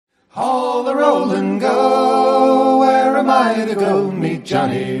Haul the roll and go. Where am I to go? Meet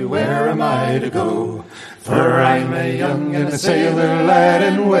Johnny, where am I to go? For I'm a young and a sailor lad,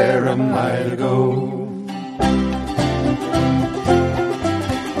 and where am I to go?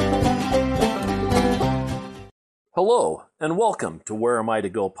 Hello, and welcome to Where Am I to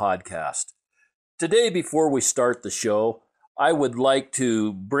Go podcast. Today, before we start the show, I would like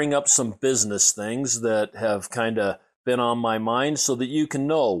to bring up some business things that have kind of been on my mind so that you can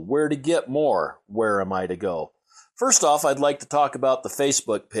know where to get more Where Am I to Go. First off, I'd like to talk about the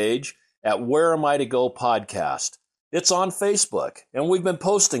Facebook page at Where Am I to Go podcast. It's on Facebook, and we've been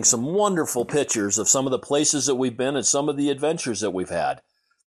posting some wonderful pictures of some of the places that we've been and some of the adventures that we've had.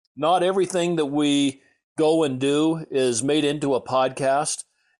 Not everything that we go and do is made into a podcast,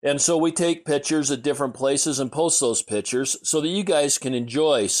 and so we take pictures at different places and post those pictures so that you guys can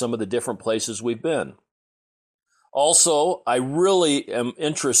enjoy some of the different places we've been. Also, I really am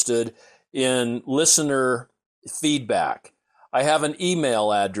interested in listener feedback. I have an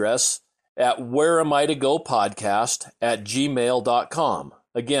email address at whereamiitogopodcast@gmail.com.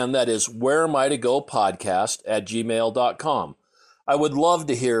 Again, that is whereamiitogopodcast@gmail.com. I would love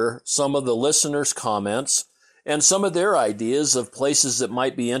to hear some of the listeners' comments and some of their ideas of places that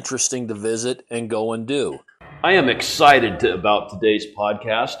might be interesting to visit and go and do. I am excited about today's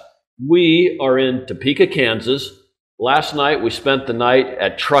podcast. We are in Topeka, Kansas. Last night we spent the night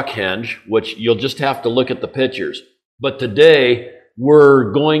at Truckhenge, which you'll just have to look at the pictures. But today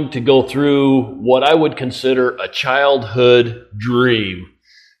we're going to go through what I would consider a childhood dream.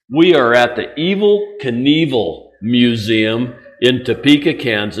 We are at the Evel Knievel Museum in Topeka,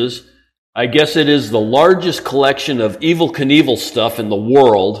 Kansas. I guess it is the largest collection of Evel Knievel stuff in the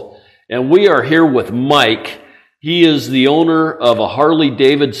world. And we are here with Mike. He is the owner of a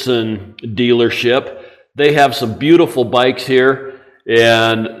Harley-Davidson dealership. They have some beautiful bikes here,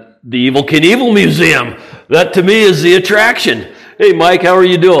 and the Evel Knievel Museum. That, to me, is the attraction. Hey, Mike, how are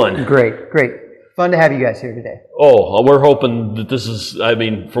you doing? Great. Fun to have you guys here today. Oh, we're hoping that this is,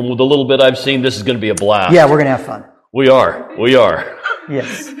 from the little bit I've seen, this is going to be a blast. Yeah, we're going to have fun. We are.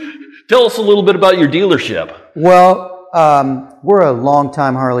 Yes. Tell us a little bit about your dealership. Well, we're a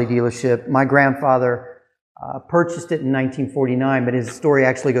long-time Harley dealership. My grandfather purchased it in 1949, but his story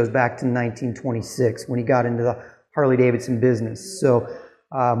actually goes back to 1926 when he got into the Harley-Davidson business. So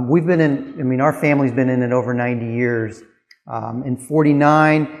we've been in, our family's been in it over 90 years. In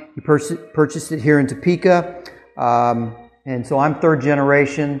 49, he purchased it here in Topeka, and so I'm third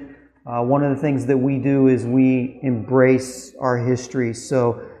generation. One of the things that we do is we embrace our history.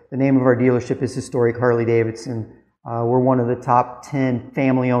 So the name of our dealership is Historic Harley-Davidson. We're one of the top 10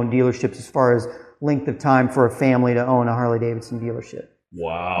 family-owned dealerships as far as length of time for a family to own a Harley-Davidson dealership.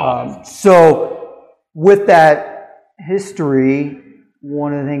 Wow. So with that history,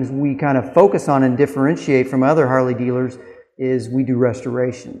 one of the things we kind of focus on and differentiate from other Harley dealers is we do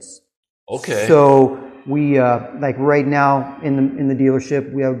restorations. Okay. So we, like right now in the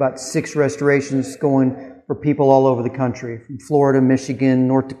dealership, we have about 6 restorations going for people all over the country, from Florida, Michigan,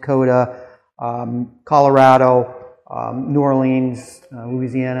 North Dakota, Colorado, New Orleans,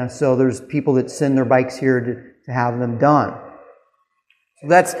 Louisiana. So there's people that send their bikes here to have them done. So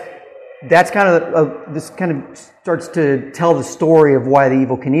that's kind of this kind of starts to tell the story of why the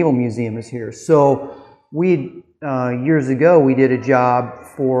Evel Knievel Museum is here. So we years ago we did a job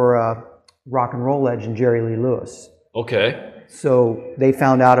for Rock and Roll legend Jerry Lee Lewis. Okay. So they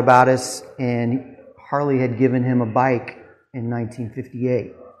found out about us, and Harley had given him a bike in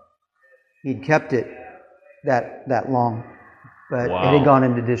 1958. He'd kept it that long, but wow. It had gone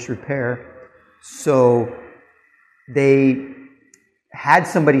into disrepair. So they had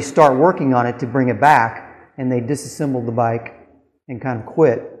somebody start working on it to bring it back, and they disassembled the bike and kind of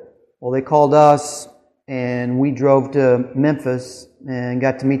quit. Well, they called us, and we drove to Memphis and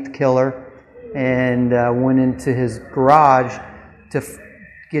got to meet the killer, and went into his garage to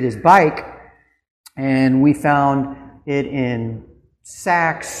get his bike, and we found it in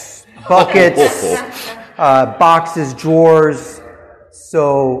sacks, buckets, boxes, drawers.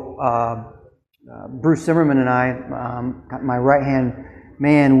 So Bruce Zimmerman and I, my right-hand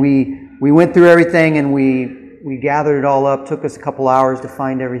man, we went through everything, and we gathered it all up. Took us a couple hours to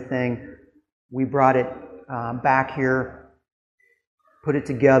find everything. We brought it back here, put it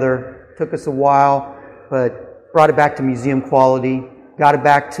together. Took us a while, but brought it back to museum quality. Got it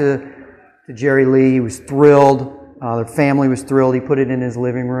back to Jerry Lee. He was thrilled. Their family was thrilled. He put it in his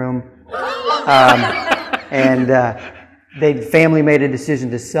living room. And the family made a decision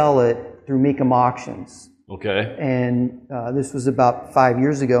to sell it through Mecum Auctions. Okay. And this was about 5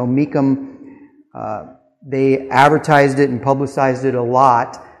 years ago. Mecum, they advertised it and publicized it a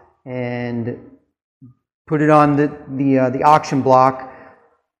lot. and put it on the auction block.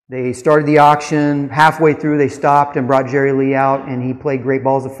 They started the auction. Halfway through, they stopped and brought Jerry Lee out, and he played Great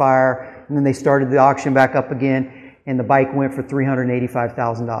Balls of Fire. And then they started the auction back up again, and the bike went for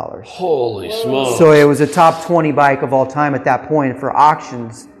 $385,000. Holy smokes. So it was a top 20 bike of all time at that point for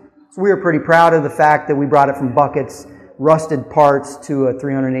auctions. So we were pretty proud of the fact that we brought it from buckets, rusted parts, to a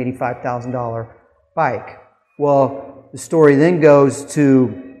 $385,000 bike. Well, the story then goes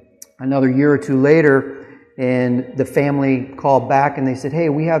to another year or two later, and the family called back and they said, hey,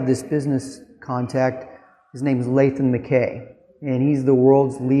 we have this business contact. His name is Lathan McKay, and he's the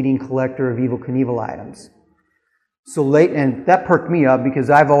world's leading collector of Evel Knievel items. So and that perked me up because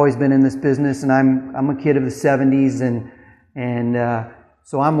I've always been in this business, and I'm a kid of the 70s, and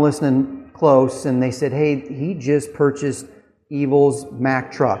so I'm listening close, and they said, hey, he just purchased Evel's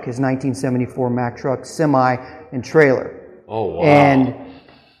Mack truck, his 1974 Mack truck, semi and trailer. Oh, wow. And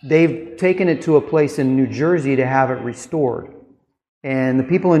they've taken it to a place in New Jersey to have it restored. And the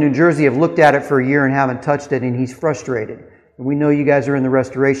people in New Jersey have looked at it for a year and haven't touched it, and he's frustrated. And we know you guys are in the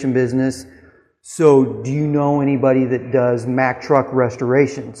restoration business, so do you know anybody that does Mack truck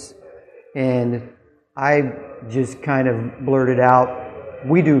restorations? And I just kind of blurted out,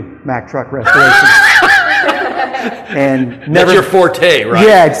 we do Mack truck restorations. And never, that's your forte, right?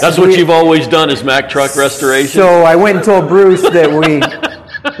 Yeah. That's what you've always done is Mack truck restoration? So I went and told Bruce that we...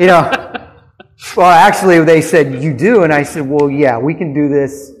 well, actually, they said, you do? And I said, well, yeah, we can do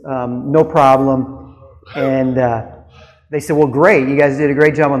this, no problem. And they said, well, great, you guys did a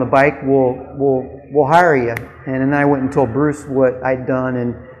great job on the bike, we'll hire you. And then I went and told Bruce what I'd done,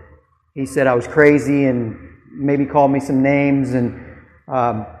 and he said I was crazy and maybe called me some names, and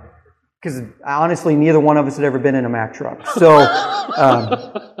because honestly, neither one of us had ever been in a Mack truck. So,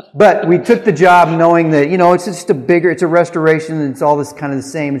 but we took the job knowing that, it's just it's a restoration, and it's all this kind of the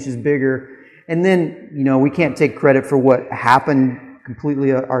same, it's just bigger. And then, we can't take credit for what happened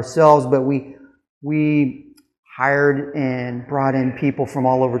completely ourselves, but we hired and brought in people from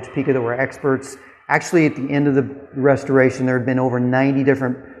all over Topeka that were experts. Actually, at the end of the restoration, there had been over 90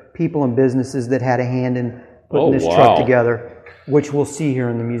 different people and businesses that had a hand in putting this truck together, which we'll see here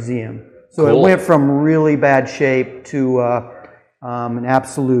in the museum. So It went from really bad shape to an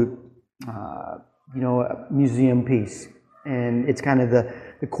absolute, museum piece. And it's kind of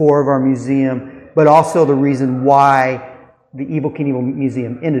the core of our museum, but also the reason why the Evel Knievel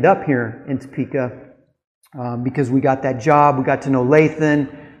Museum ended up here in Topeka, because we got that job, we got to know Lathan.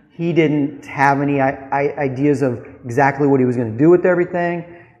 He didn't have any ideas of exactly what he was going to do with everything.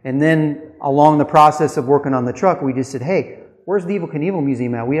 And then along the process of working on the truck, we just said, hey, where's the Evel Knievel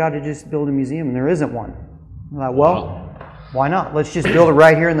Museum at? We ought to just build a museum, and there isn't one. We're like, well, why not? Let's just build it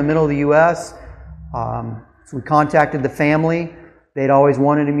right here in the middle of the U.S. So we contacted the family. They'd always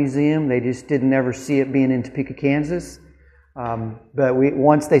wanted a museum. They just didn't ever see it being in Topeka, Kansas. But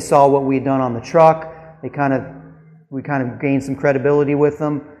once they saw what we had done on the truck, we kind of gained some credibility with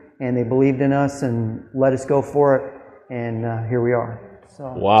them, and they believed in us and let us go for it. And here we are.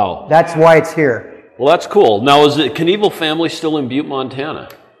 So wow. That's why it's here. Well, that's cool. Now, is the Knievel family still in Butte, Montana?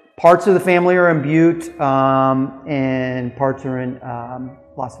 Parts of the family are in Butte, and parts are in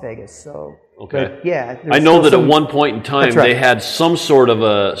Las Vegas. So, okay. Yeah. I know that at one point in time they had some sort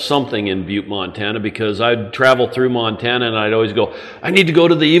of something in Butte, Montana, because I'd travel through Montana and I'd always go, I need to go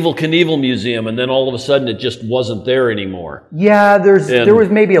to the Evel Knievel Museum, and then all of a sudden it just wasn't there anymore. Yeah, there was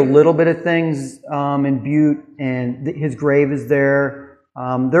maybe a little bit of things in Butte, and his grave is there.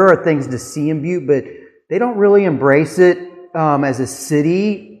 There are things to see in Butte, but they don't really embrace it as a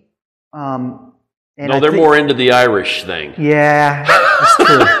city. No, they're more into the Irish thing. Yeah, that's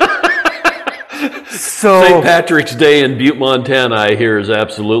true. So St. Patrick's Day in Butte, Montana, I hear, is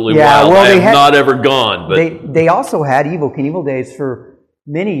absolutely wild. Well, I have not ever gone. But they also had Evel Knievel Days for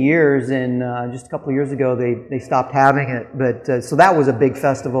many years, and just a couple of years ago they stopped having it. But so that was a big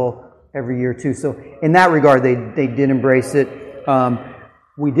festival every year too. So in that regard, they did embrace it.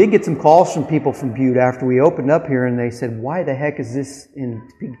 We did get some calls from people from Butte after we opened up here, and they said, "Why the heck is this in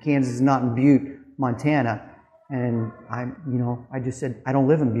Kansas, not in Butte, Montana?" And I just said, "I don't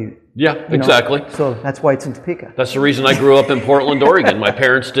live in Butte." Yeah, exactly. So that's why it's in Topeka. That's the reason I grew up in Portland, Oregon. My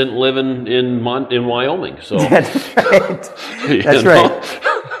parents didn't live in Wyoming, so that's right. That's right.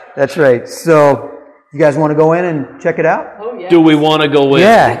 That's right. So you guys want to go in and check it out? Oh yeah. Do we want to go in?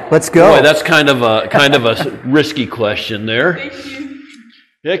 Yeah, let's go. Boy, that's kind of a risky question there. Thank you.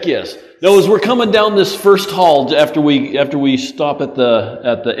 Heck yes. Now, as we're coming down this first hall after we stop at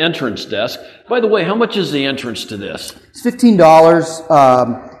the entrance desk. By the way, how much is the entrance to this? It's $15.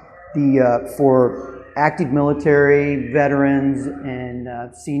 For active military, veterans, and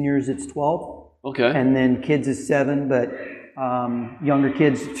seniors, it's 12. Okay. And then kids is 7, but younger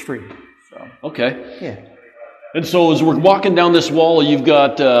kids, it's free. So. Okay. Yeah. And so as we're walking down this wall, you've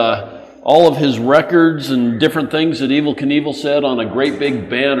got all of his records and different things that Evel Knievel said on a great big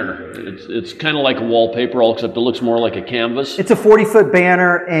banner. It's kind of like a wallpaper, except it looks more like a canvas. It's a 40-foot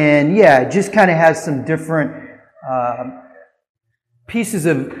banner, and yeah, it just kind of has some different pieces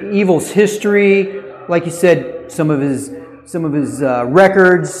of Evel's history. Like you said, some of his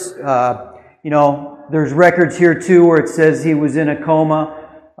records. There's records here too where it says he was in a coma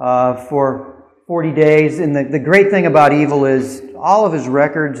for 40 days. And the great thing about Evel is all of his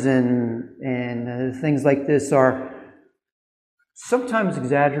records and things like this are sometimes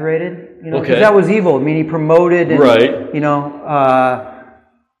exaggerated. Because that was Evel. I mean, he promoted and, right.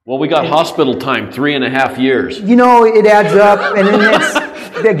 Well, we got hospital time, 3.5 years. It adds up, and then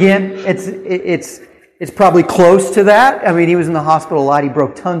it's probably close to that. I mean, he was in the hospital a lot. He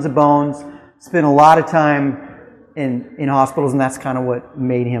broke tons of bones, spent a lot of time in hospitals, and that's kind of what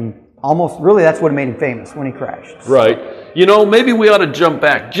made him that's what made him famous when he crashed. Right. Maybe we ought to jump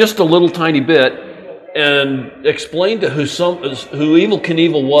back just a little tiny bit and explain to who Evel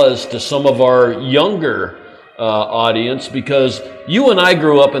Knievel was to some of our younger audience, because you and I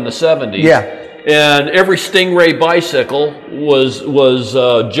grew up in the 70s. Yeah. And every Stingray bicycle was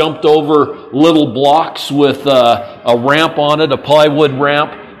jumped over little blocks with a ramp on it, a plywood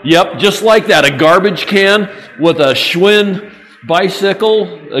ramp. Yep, just like that. A garbage can with a Schwinn bicycle,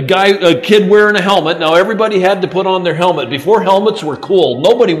 a kid wearing a helmet. Now everybody had to put on their helmet. Before helmets were cool,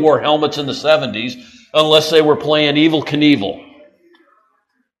 nobody wore helmets in the 70s unless they were playing Evel Knievel.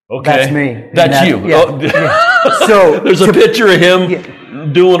 Okay. That's me. That's you. Yeah. Oh. Yeah. So there's a picture of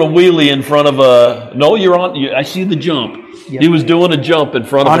him doing a wheelie in front of I see the jump. Yep. He was doing a jump in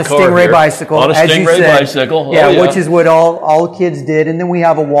front of a car Stingray bicycle. On a Stingray bicycle. Yeah, which is what all kids did. And then we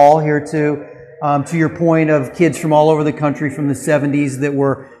have a wall here too. To your point of kids from all over the country from the 70s that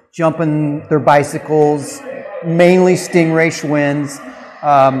were jumping their bicycles, mainly Stingray Schwinns.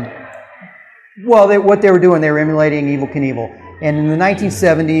 What they were doing, they were emulating Evel Knievel. And in the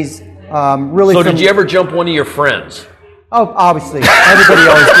 1970s, really... So did you ever jump one of your friends? Oh, obviously. Everybody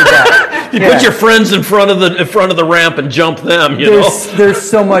always did that. You put your friends in front of the ramp and jump them, There's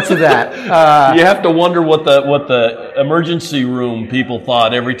so much of that. You have to wonder what the emergency room people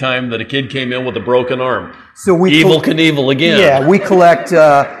thought every time that a kid came in with a broken arm. So Evel Knievel again. Yeah, we collect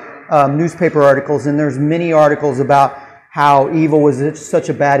newspaper articles, and there's many articles about how Evel was such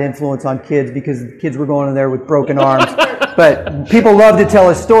a bad influence on kids because the kids were going in there with broken arms. But people love to tell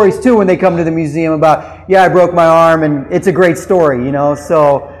us stories too when they come to the museum about, I broke my arm, and it's a great story,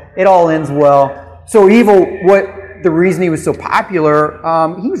 so it all ends well. So Evel, the reason he was so popular,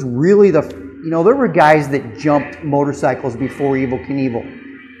 he was really there were guys that jumped motorcycles before Evel Knievel.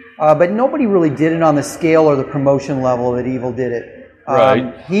 But nobody really did it on the scale or the promotion level that Evel did it.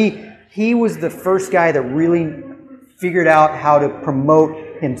 Right. He was the first guy that really figured out how to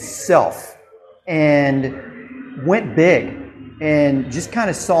promote himself and went big and just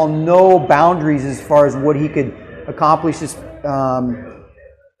kind of saw no boundaries as far as what he could accomplish.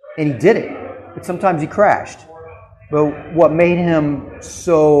 And he did it. But sometimes he crashed. But what made him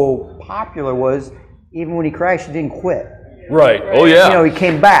so popular was even when he crashed, he didn't quit. Right. Oh yeah. He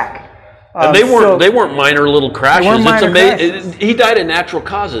came back. And they weren't minor little crashes. They weren't minor crashes. He died of natural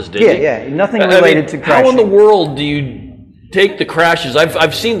causes, didn't he? Yeah. Nothing related to crashing. How in the world do you take the crashes?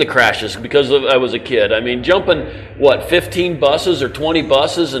 I've seen the crashes because I was a kid. I mean, jumping 15 buses or 20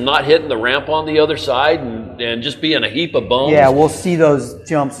 buses and not hitting the ramp on the other side and just being a heap of bones. Yeah, we'll see those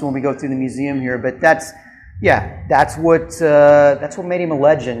jumps when we go through the museum here. But that's what made him a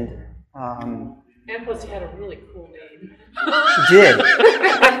legend. And plus, he had a really cool name. He did.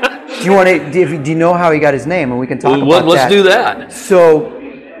 Do you know how he got his name? And we can talk about that. Let's do that. So,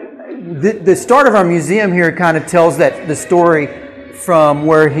 the start of our museum here kind of tells the story from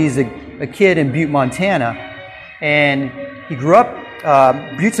where he's a kid in Butte, Montana, and he grew up.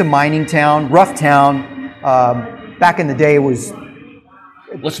 Butte's a mining town, rough town. Back in the day, it was.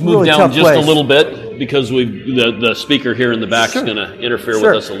 Let's move down just a little bit because the speaker here in the back is going to interfere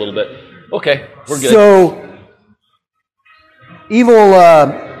with us a little bit. Okay, we're good. So, Evel,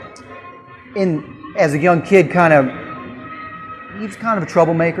 as a young kid, he was kind of a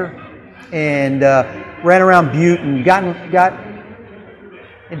troublemaker, and ran around Butte and got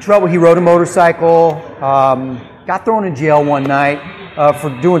in trouble. He rode a motorcycle, got thrown in jail one night for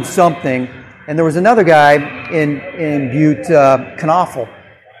doing something, and there was another guy in Butte, Knaufel.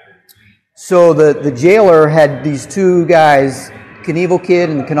 So the jailer had these two guys, Knievel kid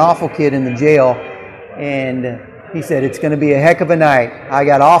and the Knaufel kid, in the jail, And he said, it's going to be a heck of a night. I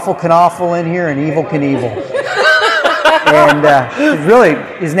got Awful Knaawful in here and Evil Knievel. And really,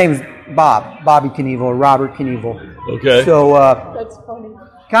 his name's Bobby Knievel, or Robert Knievel. Okay. So That's funny.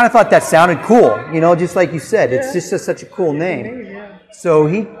 kind of thought that sounded cool, just like you said. It's just such a cool name. So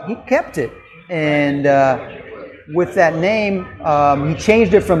he kept it. And with that name, he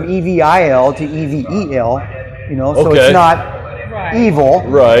changed it from EVIL to EVEL, so Okay. it's not Right. evil.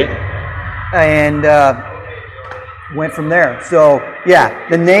 Right. And went from there. So, yeah,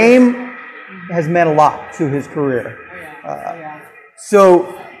 the name has meant a lot to his career. So,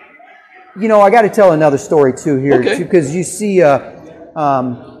 I got to tell another story, too, here, Okay. because you see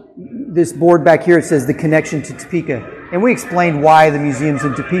this board back here. It says the connection to Topeka. And we explained why the museum's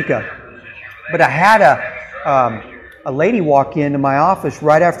in Topeka. But I had a lady walk into my office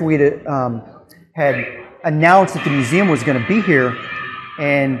right after we had announced that the museum was going to be here,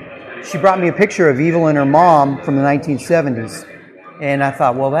 and she brought me a picture of Evil and her mom from the 1970s. And I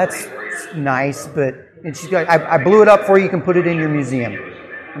thought, well, that's nice, and she's like, I blew it up for you. You can put it in your museum.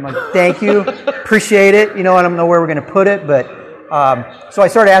 I'm like, thank you, appreciate it. I don't know where we're going to put it, but so I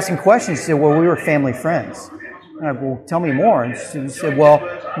started asking questions. She said, well, we were family friends. And I said, well, tell me more. And she said, well,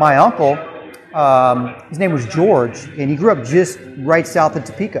 my uncle, his name was George, and he grew up just right south of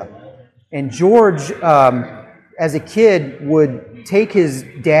Topeka. And George, as a kid, would take his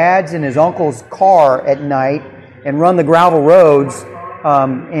dad's and his uncle's car at night and run the gravel roads,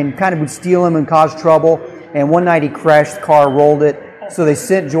 and kind of would steal him and cause trouble. And one night he crashed the car, rolled it, so they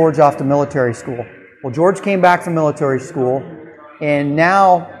sent George off to military school. Well, George came back from military school, and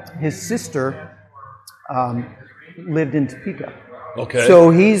now his sister lived in Topeka. Okay. So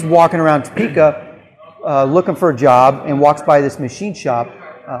he's walking around Topeka looking for a job, and walks by this machine shop,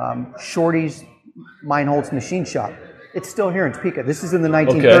 Shorty's Meinholz Machine Shop. It's still here in Topeka. This is in the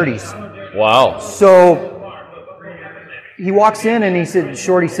 1930s. Okay. Wow. So he walks in and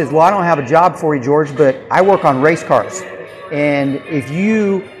Shorty says, well, I don't have a job for you, George, but I work on race cars. And if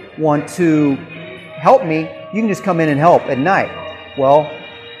you want to help me, you can just come in and help at night. Well,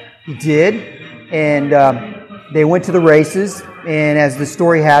 he did, and they went to the races, and as the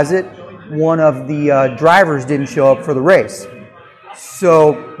story has it, one of the drivers didn't show up for the race.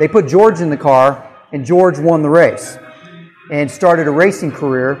 So they put George in the car, and George won the race and started a racing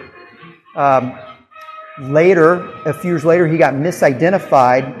career. A few years later, he got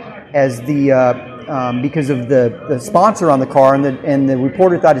misidentified as because of the sponsor on the car, and the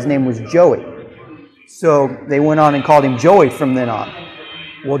reporter thought his name was Joey. So they went on and called him Joey from then on.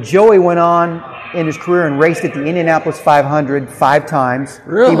 Well, Joey went on in his career and raced at the Indianapolis 500 5 times.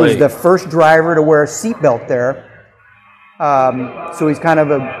 Really? He was the first driver to wear a seatbelt there. So he's kind of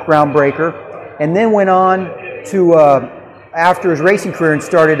a groundbreaker. And then went on to, after his racing career, and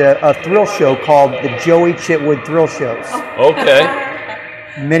started a thrill show called the Joey Chitwood Thrill Shows. Okay.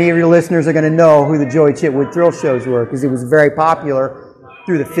 Many of your listeners are going to know who the Joey Chitwood Thrill Shows were, because it was very popular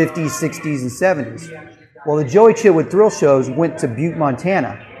through the 50s, 60s, and 70s. Well, the Joey Chitwood Thrill Shows went to Butte,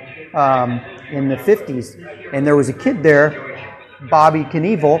 Montana in the 50s. And there was a kid there, Bobby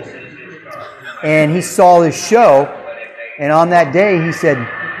Knievel, and he saw this show. And on that day, he said,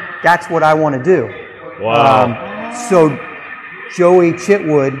 that's what I want to do. Wow. So Joey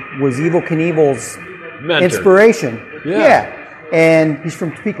Chitwood was Evil Knievel's Mentor. inspiration. Yeah. And he's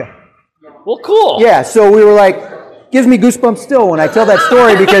from Topeka. Well, cool. Yeah, so we were like, gives me goosebumps still when I tell that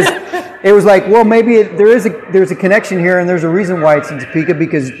story, because it was like, well, maybe there's a connection here, and there's a reason why it's in Topeka,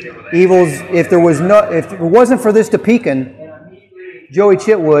 because if it wasn't for this Topekan, Joey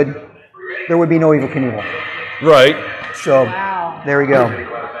Chitwood, there would be no Evil Knievel. Right. So there we go.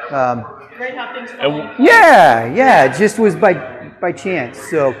 Great how things fall. Yeah, it just was by chance.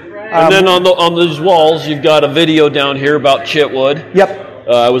 So And then on these walls, you've got a video down here about Chitwood. Yep.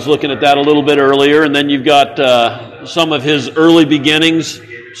 I was looking at that a little bit earlier, and then you've got some of his early beginnings,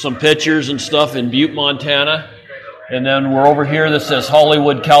 some pictures and stuff in Butte, Montana. And then we're over here that says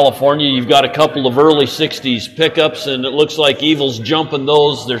Hollywood, California. You've got a couple of early 60s pickups, and it looks like Evil's jumping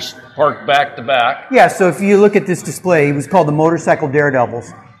those. They're parked back to back. Yeah, so if you look at this display, it was called the Motorcycle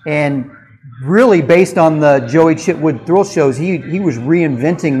Daredevils. And really based on the Joey Chitwood Thrill Shows, he was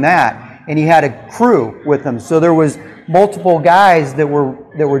reinventing that. And he had a crew with him. So there was multiple guys that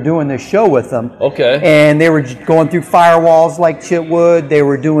were doing this show with them. Okay. And they were going through firewalls like Chitwood. They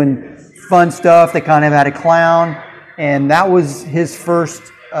were doing fun stuff. They kind of had a clown. And that was his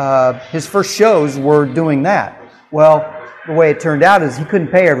first shows were doing that. Well, the way it turned out is he couldn't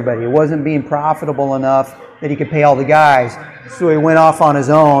pay everybody. It wasn't being profitable enough that he could pay all the guys. So he went off on his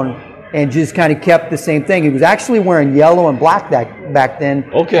own and just kind of kept the same thing. He was actually wearing yellow and black back then,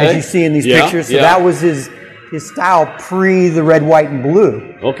 Okay. as you see in these pictures. So that was his style pre the red, white, and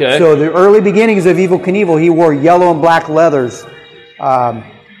blue. Okay. So the early beginnings of Evel Knievel, he wore yellow and black leathers.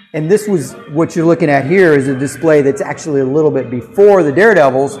 And this was what you're looking at here is a display that's actually a little bit before the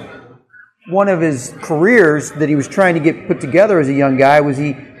Daredevils. One of his careers that he was trying to get put together as a young guy was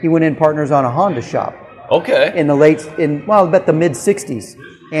he went in partners on a Honda shop. Okay. In the the mid 60s.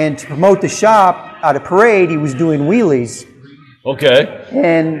 And to promote the shop out of Parade, he was doing wheelies. Okay.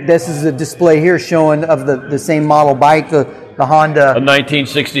 And this is a display here showing of the same model bike, the Honda. A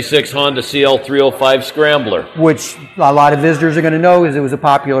 1966 Honda CL305 Scrambler. Which a lot of visitors are going to know because it was a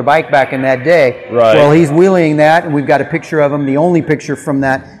popular bike back in that day. Right. Well, he's wheeling that, and we've got a picture of him, the only picture from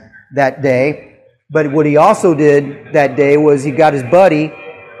that day. But what he also did that day was he got his buddy,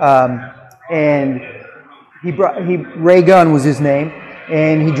 and Ray Gunn was his name,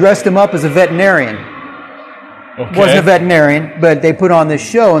 and he dressed him up as a veterinarian. Okay. Wasn't a veterinarian, but they put on this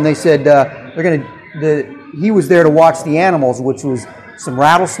show, and they said he was there to watch the animals, which was some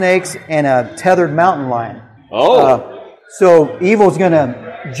rattlesnakes and a tethered mountain lion. Oh. So Evel's going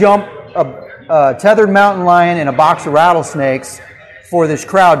to jump a tethered mountain lion and a box of rattlesnakes for this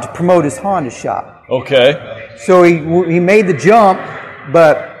crowd to promote his Honda shop. Okay. So he made the jump,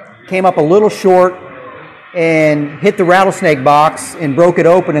 but came up a little short and hit the rattlesnake box and broke it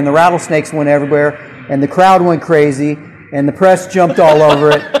open, and the rattlesnakes went everywhere, and the crowd went crazy, and the press jumped all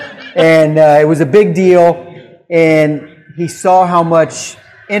over it, and it was a big deal, and he saw how much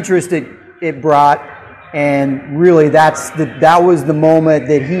interest it brought, and really that was the moment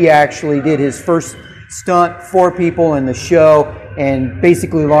that he actually did his first stunt for people in the show and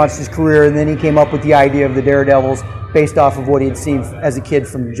basically launched his career, and then he came up with the idea of the Daredevils based off of what he had seen as a kid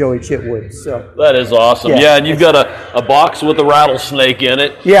from Joey Chitwood. So that is awesome. Yeah, and you've got a box with a rattlesnake in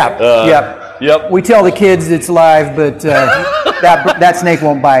it. Yeah, Yep. We tell the kids it's live, but that snake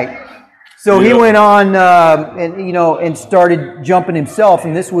won't bite. So he went on and started jumping himself,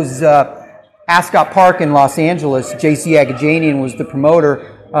 and this was Ascot Park in Los Angeles. J.C. Agajanian was the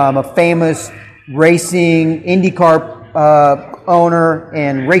promoter, a famous racing IndyCar owner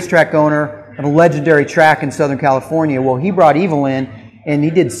and racetrack owner of a legendary track in Southern California. Well, he brought Evel in, and he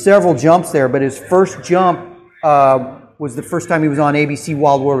did several jumps there, but his first jump was the first time he was on ABC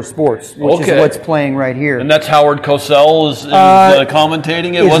Wild World of Sports, which is what's playing right here. And that's Howard Cosell is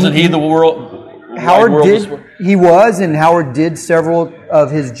commentating it? Wasn't he the world? Howard did. He was, and Howard did several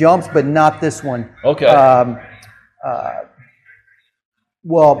of his jumps, but not this one. Okay.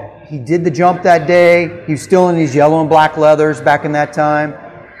 Well, he did the jump that day. He was still in these yellow and black leathers back in that time,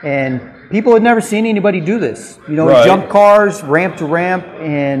 and people had never seen anybody do this. He jumped cars, ramp to ramp,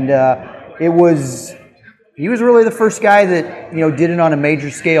 and he was really the first guy that did it on a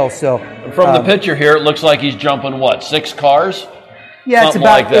major scale. So from the picture here, it looks like he's jumping 6 cars? Yeah, it's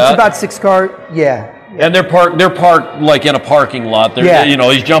about 6 cars. Yeah. And they're parked like in a parking lot.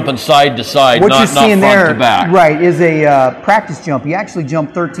 He's jumping side to side, not front to back. Right, is a practice jump. He actually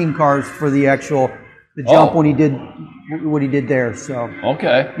jumped 13 cars for the jump when he did what he did there. So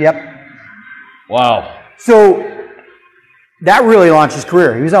okay. Yep. Wow. So that really launched his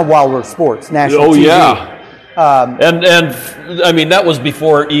career. He was on Wild World Sports, national TV. Yeah. And I mean, that was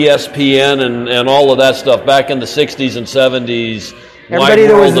before ESPN and all of that stuff. Back in the 60s and 70s, Wide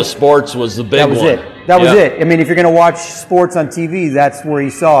World of Sports was the big one. That was it. I mean, if you're going to watch sports on TV, that's where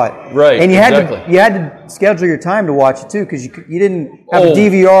you saw it. Right, and you had to schedule your time to watch it, too, because you didn't have a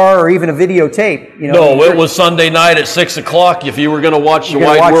DVR or even a videotape. No, it was Sunday night at 6 o'clock. If you were going to watch the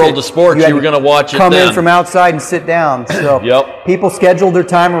Wide World of Sports, you were going to watch it then. Come in from outside and sit down. So people scheduled their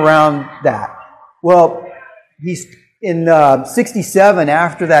time around that. Well, he's in 67,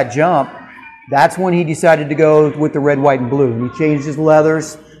 after that jump, that's when he decided to go with the red, white, and blue. And he changed his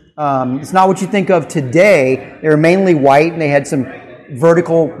leathers. It's not what you think of today. They were mainly white, and they had some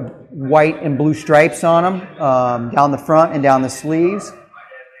vertical white and blue stripes on them down the front and down the sleeves.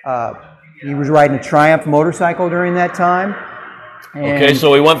 He was riding a Triumph motorcycle during that time. Okay,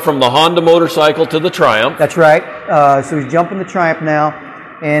 so he went from the Honda motorcycle to the Triumph. That's right. So he's jumping the Triumph now.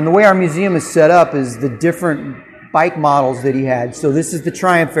 And the way our museum is set up is the different bike models that he had. So this is the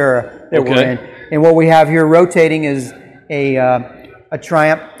Triumph era that we're in. And what we have here rotating is a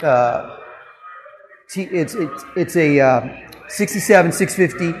Triumph. It's a 67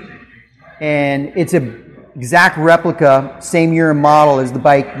 650, and it's a exact replica, same year and model as the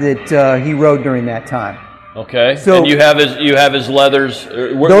bike that he rode during that time. Okay. So, and you have his leathers.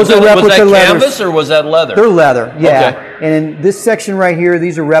 Those are replica leathers. Canvas or was that leather? They're leather. Yeah. Okay. And in this section right here,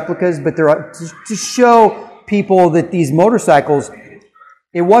 these are replicas, but they're to show people that these motorcycles,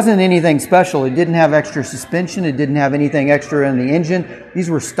 it wasn't anything special. It didn't have extra suspension. It didn't have anything extra in the engine. These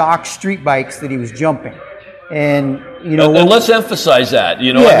were stock street bikes that he was jumping. And, you know... And let's emphasize that.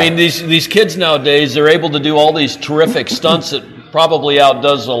 You know, I mean, these kids nowadays, they're able to do all these terrific stunts that probably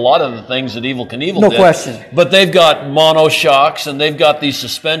outdoes a lot of the things that Evel Knievel did. No question. But they've got monoshocks, and they've got these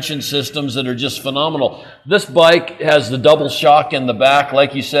suspension systems that are just phenomenal. This bike has the double shock in the back.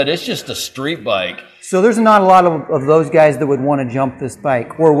 Like you said, it's just a street bike. So there's not a lot of those guys that would want to jump this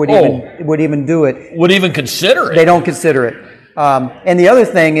bike or would even do it. Would even consider it. They don't consider it. And the other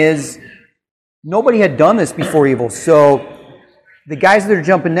thing is, nobody had done this before Evel. So the guys that are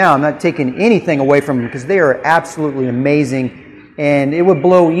jumping now, I'm not taking anything away from them because they are absolutely amazing. And it would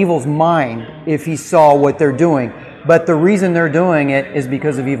blow Evel's mind if he saw what they're doing. But the reason they're doing it is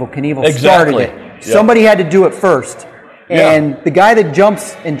because of Evel Knievel started it. Yep. Somebody had to do it first. And the guy that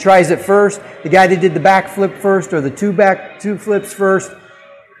jumps and tries it first, the guy that did the back flip first or the two flips first,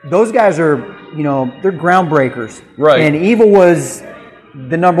 those guys are, you know, they're groundbreakers. Right. And Evel was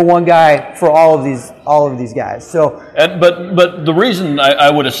the number one guy for all of these guys. So, but the reason I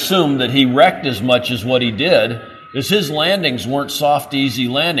would assume that he wrecked as much as what he did is his landings weren't soft, easy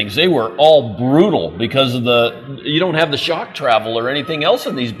landings. They were all brutal because of you don't have the shock travel or anything else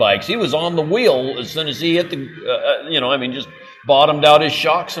in these bikes. He was on the wheel as soon as he hit just bottomed out his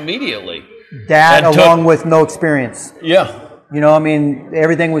shocks immediately. That along with no experience. Yeah. You know, I mean,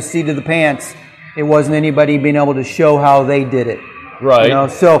 everything was seat of the pants. It wasn't anybody being able to show how they did it. Right. You know,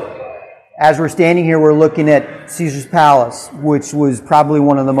 so as we're standing here, we're looking at Caesar's Palace, which was probably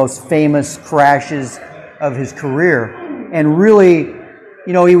one of the most famous crashes of his career. And really,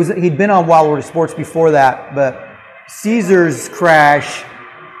 you know, he'd been on Wild World of Sports before that, but Caesar's crash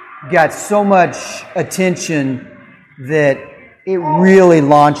got so much attention that it really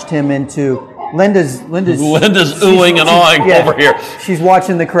launched him into Linda's oohing and awing over here. She's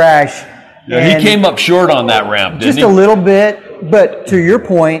watching the crash. Yeah, he came up short on that ramp, didn't he? Just a little bit, but to your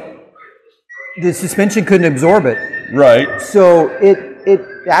point, the suspension couldn't absorb it. Right. So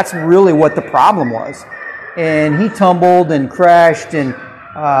that's really what the problem was. And he tumbled and crashed, and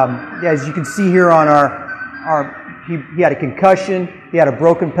as you can see here on he had a concussion, he had a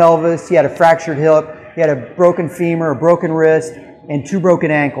broken pelvis, he had a fractured hip, he had a broken femur, a broken wrist, and 2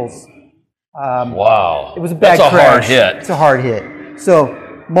 broken ankles. Wow. It was a bad crash. That's a hard hit. It's a hard hit.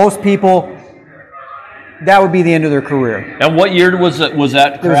 So most people, that would be the end of their career. And what year was that crash?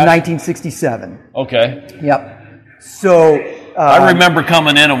 It was 1967. Okay. Yep. So I remember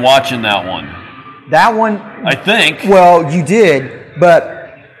coming in and watching that one. That one, I think. Well, you did,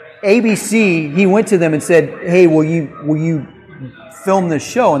 but ABC, he went to them and said, "Hey, will you film this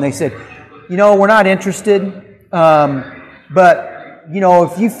show?" And they said, "You know, we're not interested, but you know,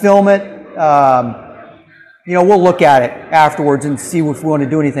 if you film it, you know, we'll look at it afterwards and see if we want to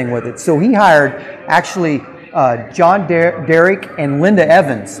do anything with it." So he hired actually John Derrick and Linda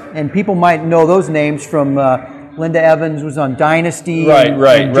Evans, and people might know those names from Linda Evans was on Dynasty,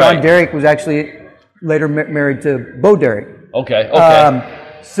 and John Derrick was actually later married to Bo Derek. Okay.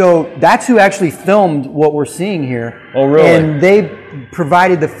 So that's who actually filmed what we're seeing here. Oh, really? And they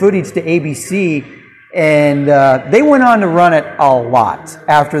provided the footage to ABC, and they went on to run it a lot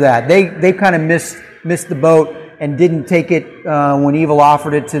after that. They kind of missed the boat and didn't take it when Evel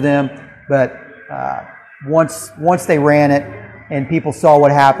offered it to them. But once they ran it and people saw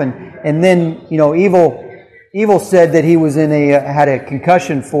what happened, and then, you know, Evel said that he was had a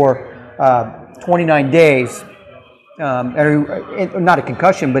concussion for 29 days. Not a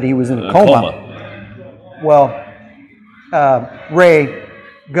concussion, but he was in a coma. Well, Ray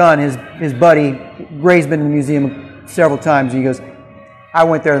Gunn, his buddy, Ray's been in the museum several times, and he goes, I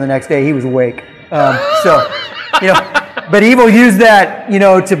went there the next day, he was awake. So, you know, but Evel used that, you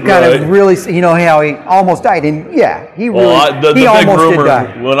know, to kind of really, you know, how he almost died. And yeah, he almost did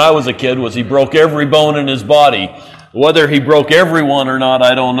die. When I was a kid was he broke every bone in his body. Whether he broke every one or not,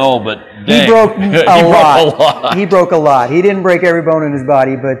 I don't know, but dang. He broke a lot. He broke a lot. He didn't break every bone in his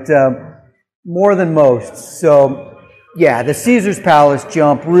body, but more than most. So, yeah, the Caesar's Palace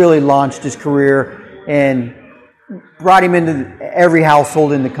jump really launched his career and brought him into every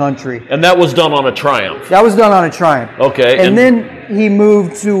household in the country. And that was done on a Triumph? That was done on a Triumph. Okay. And then he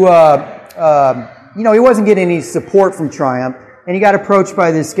moved to, you know, he wasn't getting any support from Triumph, and he got approached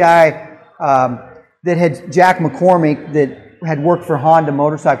by this guy that had Jack McCormick that had worked for Honda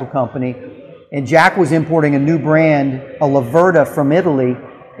Motorcycle Company, and Jack was importing a new brand, a Laverda from Italy,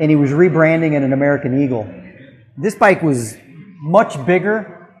 and he was rebranding it an American Eagle. This bike was much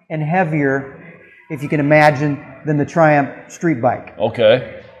bigger and heavier, if you can imagine, than the Triumph street bike.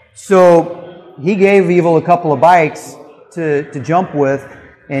 Okay. So he gave Evel a couple of bikes to jump with,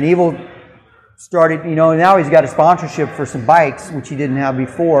 And Evil started, now he's got a sponsorship for some bikes, which he didn't have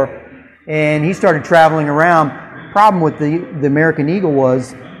before. And he started traveling around. Problem with the American Eagle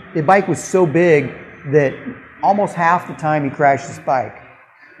was the bike was so big that almost half the time he crashed his bike.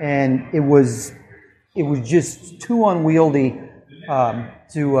 And it was just too unwieldy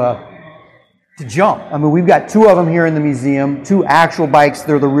to jump. I mean, we've got 2 of them here in the museum, 2 actual bikes.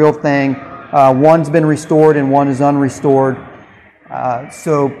 They're the real thing. One's been restored and one is unrestored,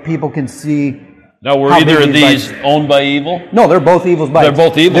 so people can see. Now, were either of these owned by Evil? No, they're both Evil's bikes. They're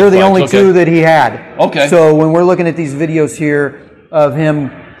both Evil's They're the bikes, only okay. 2 that he had. Okay. So when we're looking at these videos here of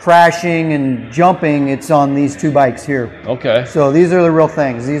him crashing and jumping, it's on these 2 bikes here. Okay. So these are the real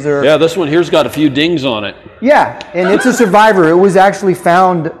things. These are. Yeah, this one here's got a few dings on it. Yeah, and it's a survivor. It was actually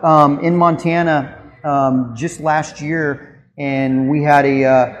found in Montana just last year, and we had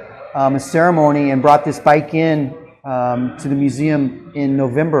a ceremony and brought this bike in to the museum in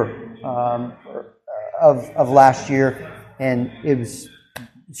November of last year, and it's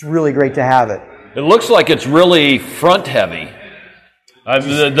really great to have it. It looks like it's really front heavy.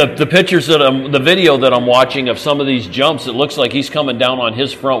 The pictures the video that I'm watching of some of these jumps, it looks like he's coming down on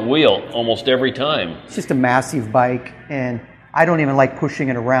his front wheel almost every time. It's just a massive bike, and I don't even like pushing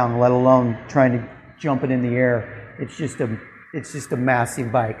it around, let alone trying to jump it in the air. It's just a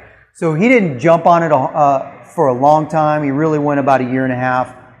massive bike. So he didn't jump on it for a long time. He really went about a year and a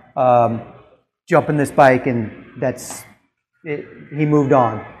half jumping this bike, and that's it. He moved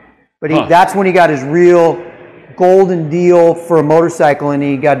on. But that's when he got his real golden deal for a motorcycle, and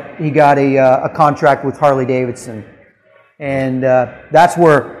he got a contract with Harley Davidson, and that's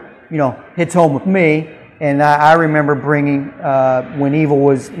where hits home with me. And I remember bringing when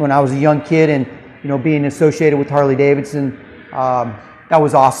I was a young kid, and being associated with Harley Davidson, that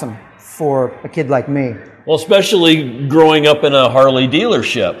was awesome for a kid like me. Well, especially growing up in a Harley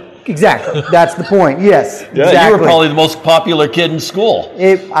dealership. Exactly, that's the point. Yes, yeah, exactly. You were probably the most popular kid in school.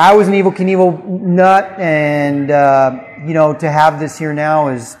 I was an Evel Knievel nut, and to have this here now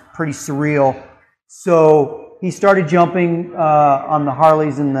is pretty surreal. So he started jumping on the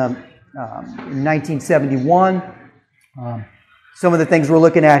Harleys in 1971. Some of the things we're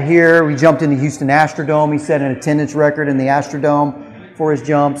looking at here, we jumped in the Houston Astrodome. He set an attendance record in the Astrodome for his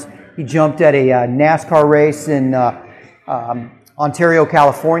jumps. He jumped at a NASCAR race in Ontario,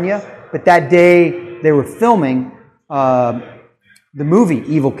 California. But that day they were filming the movie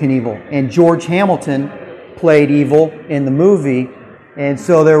Evel Knievel, and George Hamilton played Evil in the movie. And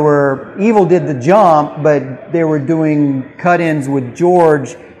so Evil did the jump, but they were doing cut-ins with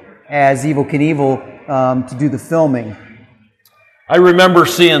George as Evel Knievel to do the filming. I remember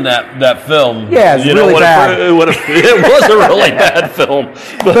seeing that film. Yeah, it's really bad. It was a really bad film.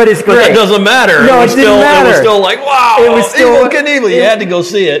 But it's great. But that doesn't matter. No, it didn't matter. It was still like, wow, it was still Evel Knievel. You had to go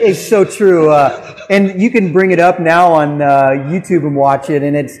see it. It's so true. And you can bring it up now on YouTube and watch it,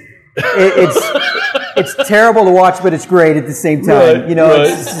 and it's terrible to watch, but it's great at the same time.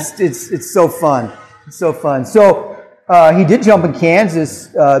 Right, it's so fun. It's so fun. So he did jump in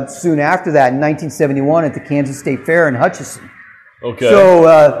Kansas soon after that in 1971 at the Kansas State Fair in Hutchinson. Okay. So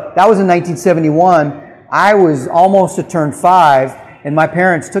that was in 1971. I was almost to turn 5, and my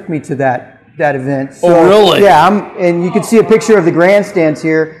parents took me to that event. So, oh, really? Yeah, and you can see a picture of the grandstands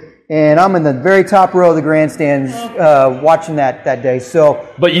here, and I'm in the very top row of the grandstands watching that day. So,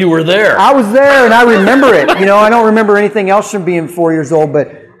 but you were there. I was there, and I remember it. I don't remember anything else from being 4 years old,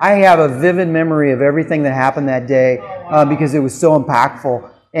 but I have a vivid memory of everything that happened that day because it was so impactful.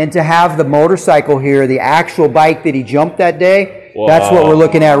 And to have the motorcycle here, the actual bike that he jumped that day, wow. That's what we're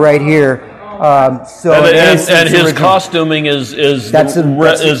looking at right here. And his costuming is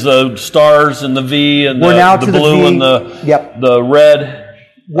the stars and the V and the blue and the red.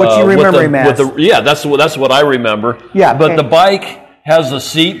 What you remember, Matt? That's what I remember. Yeah, but the bike has a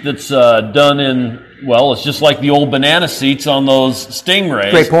seat that's done in, it's just like the old banana seats on those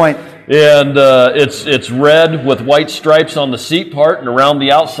Stingrays. Great point. And it's red with white stripes on the seat part, and around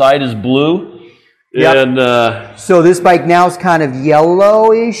the outside is blue. Yep. And so this bike now is kind of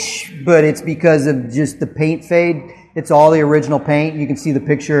yellowish, but it's because of just the paint fade. It's all the original paint. You can see the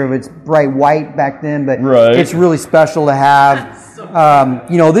picture of it's bright white back then, but It's really special to have.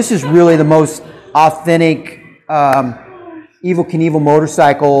 This is really the most authentic Evel Knievel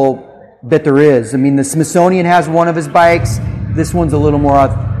motorcycle that there is. I mean, the Smithsonian has one of his bikes. This one's a little more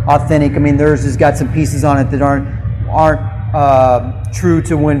authentic. I mean, theirs has got some pieces on it that aren't true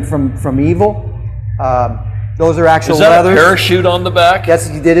to win from Evil. Those are actual leathers. Is that a parachute on the back? Yes,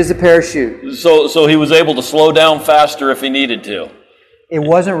 it is a parachute. So he was able to slow down faster if he needed to. It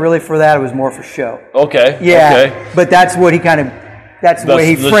wasn't really for that. It was more for show. Okay. Yeah. Okay. But that's what he kind of that's the way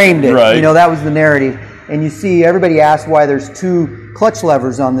he framed it. Right. You know, that was the narrative. And you see, everybody asks why there's 2 clutch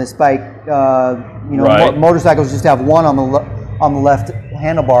levers on this bike. Right. Motorcycles just have one on the left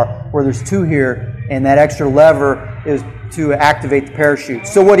handlebar, where there's 2 here, and that extra lever is to activate the parachute.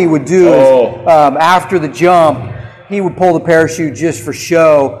 So what he would do is, after the jump, he would pull the parachute just for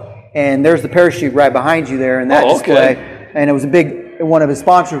show, and there's the parachute right behind you there in that display. And it was one of his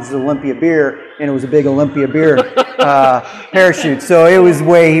sponsors was Olympia Beer, and it was a big Olympia Beer parachute. So it was the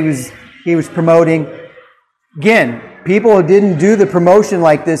way he was promoting. Again, people who didn't do the promotion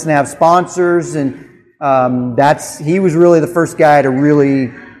like this and have sponsors, and he was really the first guy to really.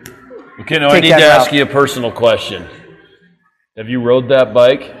 Okay, now I need to ask you a personal question. Have you rode that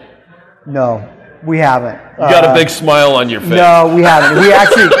bike? No, we haven't. You got a big smile on your face. No, we haven't.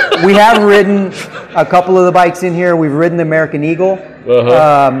 We have ridden a couple of the bikes in here. We've ridden the American Eagle.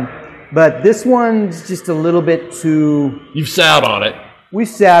 But this one's just a little bit too... You've sat on it. We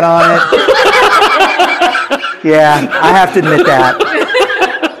sat on it. Yeah, I have to admit that.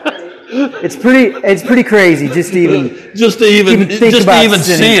 It's pretty crazy just to even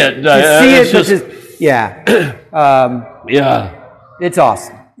see it. Yeah. It's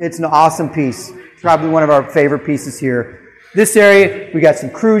awesome. It's an awesome piece. Probably one of our favorite pieces here. This area, we got some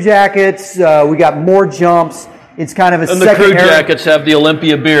crew jackets. We got more jumps. It's kind of a second. And the crew jackets have the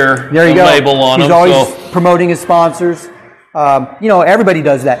Olympia Beer label on them. He's always promoting his sponsors. Everybody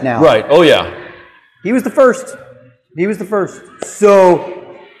does that now. Right. Oh yeah. He was the first.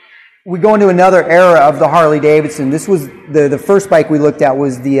 So we go into another era of the Harley Davidson. This was the first bike we looked at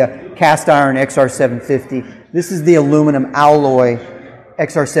was the cast iron XR750. This is the aluminum alloy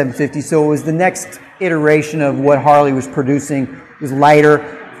XR750. So it was the next iteration of what Harley was producing. It was lighter,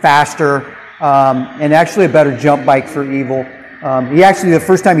 faster, and actually a better jump bike for Evil. He actually, the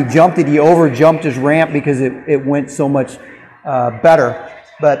first time he jumped it, he over jumped his ramp because it went so much better.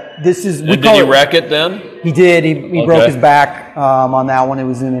 But this is... Did he wreck it then? He did. He broke his back on that one. It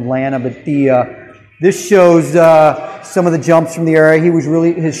was in Atlanta. But this shows some of the jumps from the era.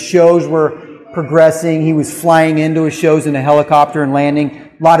 His shows were progressing. He was flying into his shows in a helicopter and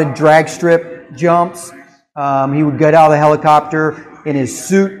landing. A lot of drag strip jumps. He would get out of the helicopter in his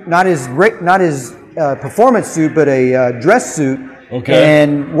suit, not his performance suit, but a dress suit,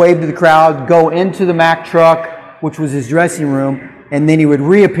 and wave to the crowd, go into the Mack truck, which was his dressing room, and then he would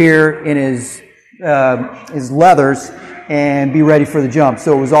reappear in his leathers and be ready for the jump.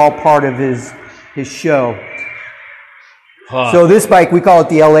 So it was all part of his show. So this bike, we call it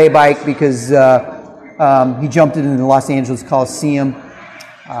the LA bike because he jumped it in the Los Angeles Coliseum.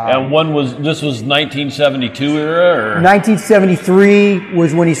 And this was 1972 era? Or? 1973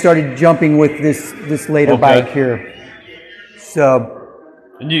 was when he started jumping with this later bike here. So...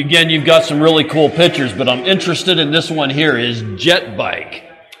 And you've got some really cool pictures, but I'm interested in this one here, his jet bike.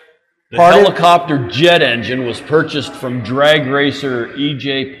 The helicopter jet engine was purchased from drag racer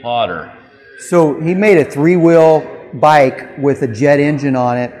E.J. Potter. So he made a 3-wheel bike with a jet engine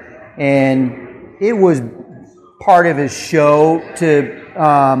on it, and it was part of his show to...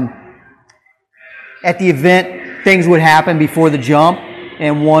 at the event, things would happen before the jump,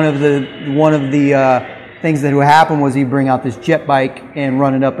 and one of the things that would happen was he'd bring out this jet bike and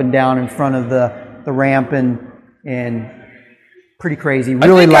run it up and down in front of the ramp, and pretty crazy,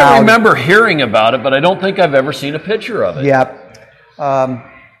 really loud. I remember hearing about it, but I don't think I've ever seen a picture of it. Yeah.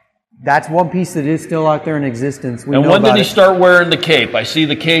 That's one piece that is still out there in existence. And when did he start wearing the cape? I see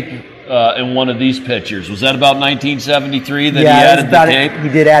the cape in one of these pictures. Was that about 1973 that he added the cape? He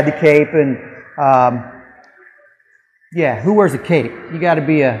did add the cape, and who wears a cape? You got to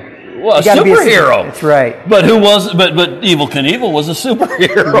be a superhero. That's right. But Evel Knievel was a superhero.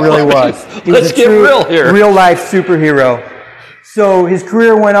 He really was. Let's get real here. Real life superhero. So his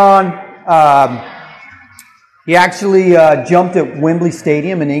career went on. He actually jumped at Wembley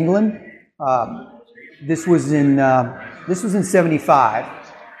Stadium in England. This was in 75.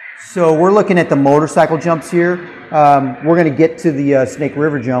 So we're looking at the motorcycle jumps here. We're going to get to the Snake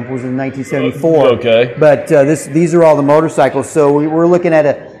River jump, was in 1974. Okay. But these are all the motorcycles. So we're looking at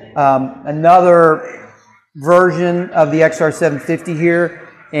another version of the XR750 here,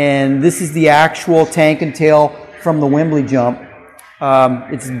 and this is the actual tank and tail from the Wembley jump.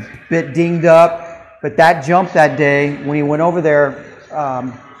 It's a bit dinged up, but that jump that day, when he went over there,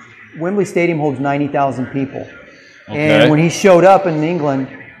 Wembley Stadium holds 90,000 people. And when he showed up in England,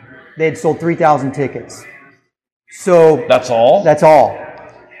 they had sold 3,000 tickets. So that's all? That's all.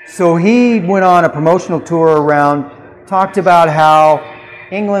 So he went on a promotional tour around, talked about how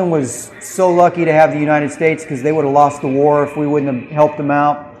England was so lucky to have the United States because they would have lost the war if we wouldn't have helped them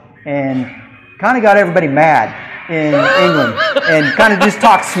out, and kind of got everybody mad. in England and kind of just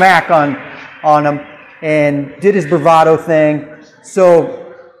talked smack on him and did his bravado thing.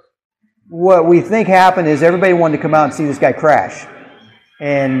 So what we think happened is everybody wanted to come out and see this guy crash.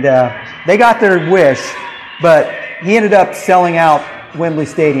 And they got their wish, but he ended up selling out Wembley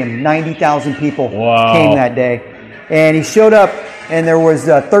Stadium. 90,000 people came that day. And he showed up, and there was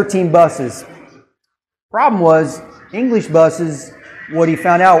 13 buses. Problem was, English buses, what he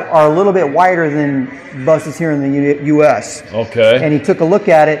found out, are a little bit wider than buses here in the U.S. Okay. And he took a look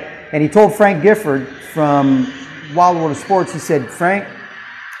at it, and he told Frank Gifford from Wild World of Sports, he said, Frank,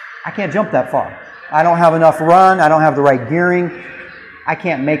 I can't jump that far. I don't have enough run. I don't have the right gearing. I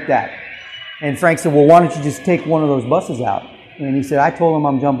can't make that. And Frank said, well, why don't you just take one of those buses out? And he said, I told him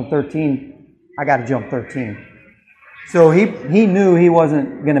I'm jumping 13. I got to jump 13. So he knew he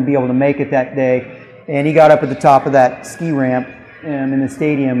wasn't going to be able to make it that day. And he got up at the top of that ski ramp in the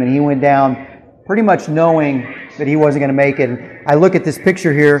stadium, and he went down pretty much knowing that he wasn't going to make it. And I look at this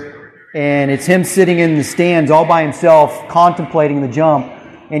picture here, and it's him sitting in the stands all by himself contemplating the jump.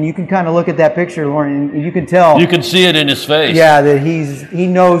 And you can kind of look at that picture, Lauren, and you can tell. You can see it in his face. Yeah, that he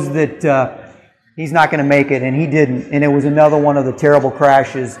knows that he's not going to make it, and he didn't. And it was another one of the terrible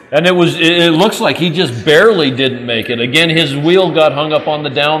crashes. And it looks like he just barely didn't make it. Again, his wheel got hung up on the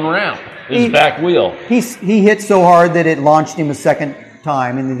down ramp, his back wheel. He hit so hard that it launched him a second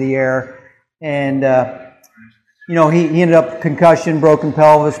time into the air. And, he ended up concussion, broken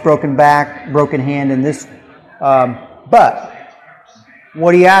pelvis, broken back, broken hand, and this. But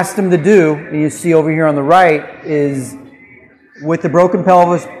what he asked him to do, and you see over here on the right, is with the broken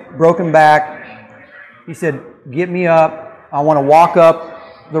pelvis, broken back, he said, get me up. I want to walk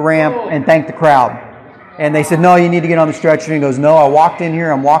up the ramp and thank the crowd. And they said, no, you need to get on the stretcher. And he goes, no, I walked in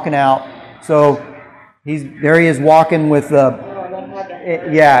here. I'm walking out. So there he is walking with and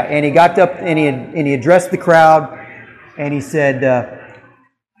he got up and he addressed the crowd. And he said,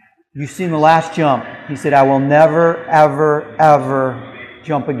 you've seen the last jump. He said, I will never, ever, ever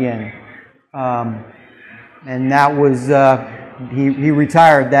jump again. And that was, he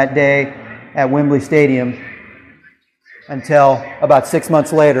retired that day at Wembley Stadium until about 6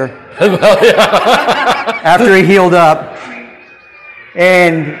 months later, after he healed up,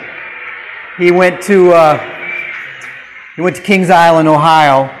 and he went to Kings Island,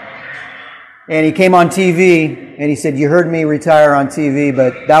 Ohio, and he came on TV and he said, "You heard me retire on TV,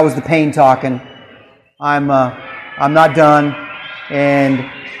 but that was the pain talking. I'm not done, and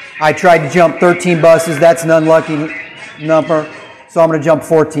I tried to jump 13 buses. That's an unlucky number, so I'm going to jump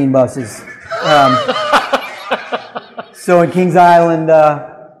 14 buses." So in Kings Island,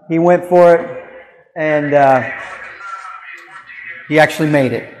 he went for it, and he actually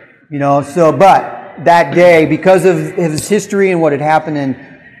made it. But that day, because of his history and what had happened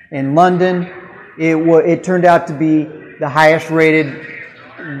in London, it turned out to be the highest rated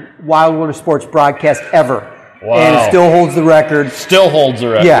Wild World of Sports broadcast ever. Wow. And it still holds the record. Still holds the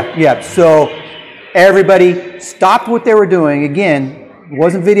record. Yeah. So everybody stopped what they were doing. Again, it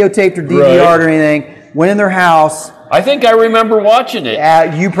wasn't videotaped or DVR'd or anything. Went in their house. I think I remember watching it.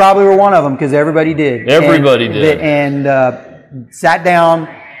 You probably were one of them because everybody did. Everybody did. And sat down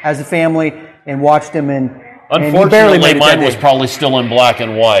as a family and watched him. Unfortunately, mine was probably still in black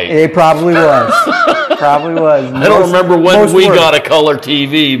and white. It probably was. Probably was. I don't remember when we got a color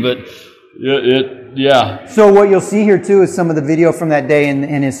TV, but yeah. So what you'll see here too is some of the video from that day,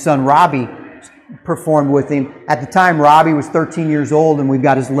 and his son Robbie performed with him. At the time, Robbie was 13 years old, and we've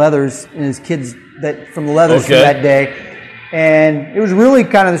got his leathers and his kids from the leathers from that day. And it was really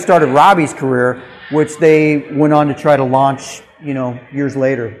kind of the start of Robbie's career, which they went on to try to launch, years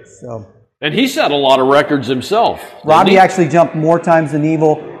later. So. And he set a lot of records himself. Robbie actually jumped more times than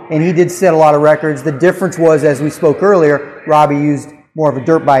Evil, and he did set a lot of records. The difference was, as we spoke earlier, Robbie used more of a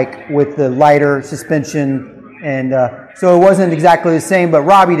dirt bike with the lighter suspension, and so it wasn't exactly the same, but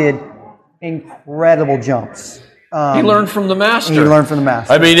Robbie did incredible jumps. He learned from the master.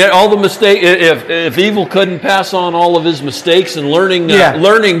 I mean, all the mistakes. If Evil couldn't pass on all of his mistakes and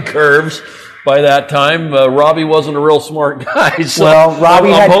learning curves by that time, Robbie wasn't a real smart guy. So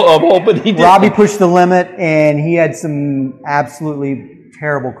I'm hoping he did. Robbie pushed the limit, and he had some absolutely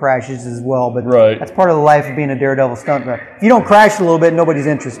terrible crashes as well. But that's part of the life of being a daredevil stuntman. If you don't crash a little bit, nobody's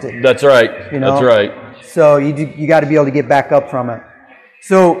interested. That's right. That's right. So you got to be able to get back up from it.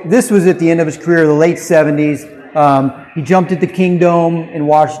 So this was at the end of his career, the late 70s. He jumped at the Kingdome in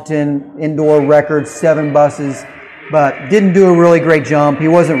Washington, indoor record, 7 buses, but didn't do a really great jump. He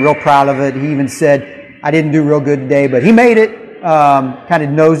wasn't real proud of it. He even said, I didn't do real good today, but he made it, kind of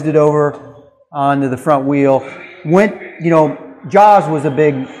nosed it over onto the front wheel. Jaws was a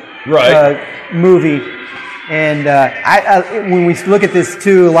big movie, And when we look at this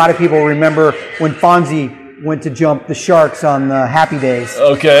too, a lot of people remember when Fonzie went to jump the sharks on the Happy Days.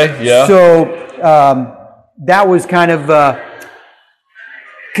 Okay, yeah. So that was kind of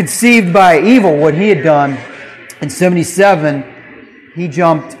conceived by Evil, what he had done. In 77, he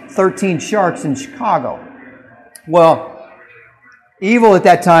jumped 13 sharks in Chicago. Well, Evil at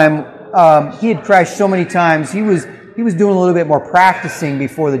that time, he had crashed so many times. He was doing a little bit more practicing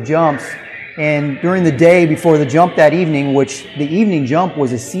before the jumps. And during the day before the jump that evening, which the evening jump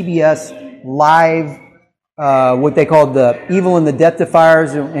was a CBS live, what they called the Evil and the Death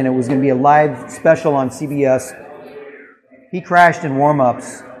Defiers, and it was going to be a live special on CBS. He crashed in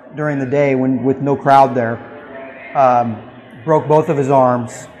warm-ups during the day with no crowd there. Broke both of his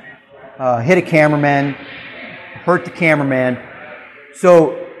arms, hit a cameraman, hurt the cameraman.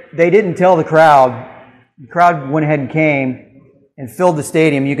 So they didn't tell the crowd. The crowd went ahead and came and filled the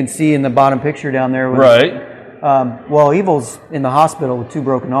stadium. You can see in the bottom picture down there. Right. Well, Evil's in the hospital with 2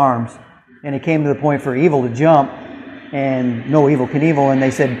 broken arms, and it came to the point for Evil to jump, and no Evel Knievel, and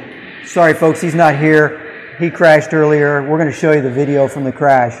they said, sorry folks, he's not here. He crashed earlier. We're going to show you the video from the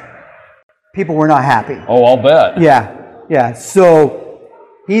crash. People were not happy. Oh, I'll bet. Yeah. So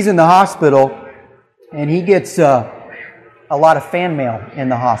he's in the hospital, and he gets a lot of fan mail in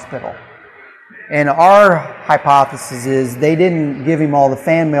the hospital. And our hypothesis is they didn't give him all the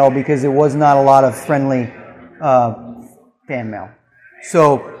fan mail because there was not a lot of friendly fan mail.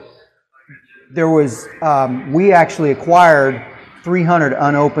 So there was, we actually acquired 300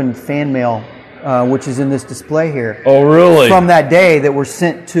 unopened fan mail, which is in this display here. Oh, really? From that day that were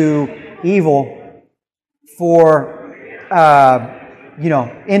sent to Evil for,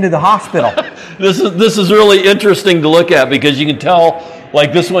 into the hospital. This is really interesting to look at because you can tell,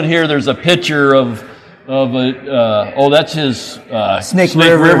 like this one here, there's a picture of a, that's his Snake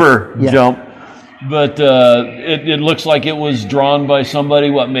River jump. But it looks like it was drawn by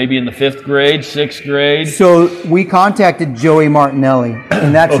somebody, maybe in the 5th grade, 6th grade? So we contacted Joey Martinelli,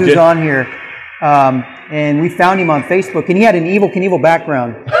 and that's who's on here. And we found him on Facebook, and he had an Evel Knievel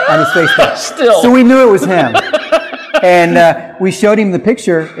background on his Facebook. Still. So we knew it was him. And we showed him the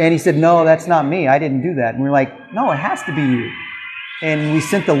picture, and he said, no, that's not me. I didn't do that. And we're like, no, it has to be you. And we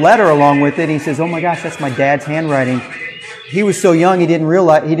sent the letter along with it, and he says, oh my gosh, that's my dad's handwriting. He was so young, he didn't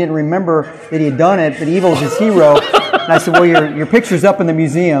remember that he had done it, but Evel was his hero. And I said, well, your picture's up in the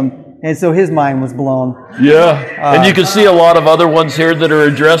museum. And so his mind was blown. Yeah, and you can see a lot of other ones here that are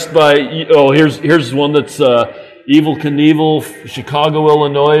addressed by, here's one that's Evel Knievel, Chicago,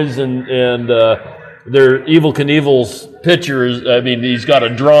 Illinois, and Evel Knievel's picture is, he's got a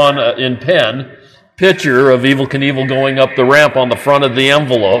drawn in pen picture of Evel Knievel going up the ramp on the front of the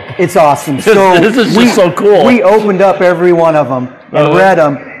envelope. It's awesome. So this is just so cool. We opened up every one of them and read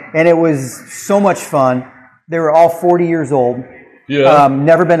them, and it was so much fun. They were all 40 years old. Yeah.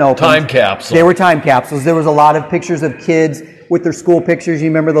 Never been opened. Time capsules. They were time capsules. There was a lot of pictures of kids with their school pictures. You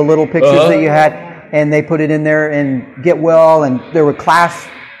remember the little pictures that you had? And they put it in there, and Get Well, and there were class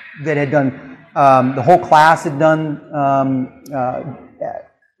that had done, the whole class had done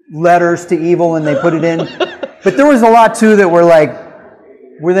letters to Evel, and they put it in. But there was a lot too that were like,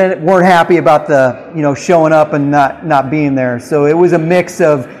 weren't happy about the, showing up and not being there. So it was a mix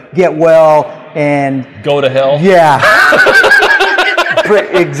of Get Well and Go to Hell. Yeah.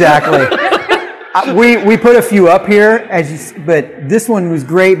 Exactly. We put a few up here, but this one was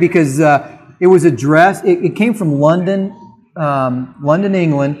great because it was addressed. It came from London,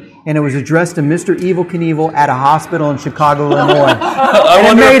 England, and it was addressed to Mr. Evel Knievel at a hospital in Chicago, Illinois. I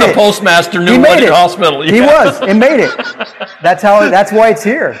wonder if the postmaster knew what hospital. He was. It made it. That's why it's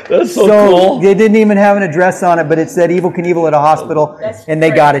here. That's so cool. They didn't even have an address on it, but it said Evel Knievel at a hospital, and they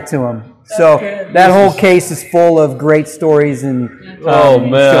got it to him. So that whole case is full of great stories, and oh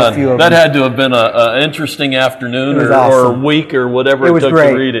man, a few of that them. had to have been an interesting afternoon awesome. or week or whatever it took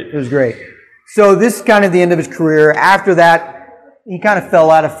great. to read it. It was great. So this is kind of the end of his career. After that, he kind of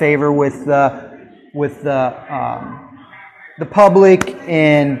fell out of favor with the public,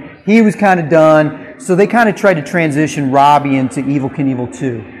 and he was kind of done. So they kind of tried to transition Robbie into Evel Knievel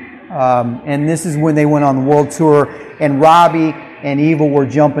 2. And this is when they went on the world tour, and Robbie and Evel were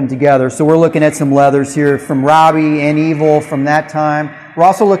jumping together. So we're looking at some leathers here from Robbie and Evel from that time. We're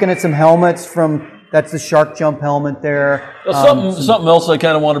also looking at some helmets that's the shark jump helmet there. Something else I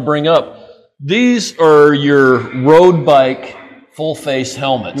kind of want to bring up. These are your road bike full face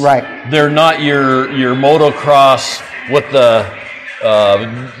helmets. Right. They're not your motocross with the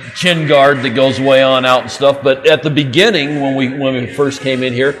chin guard that goes way on out and stuff. But at the beginning, when we first came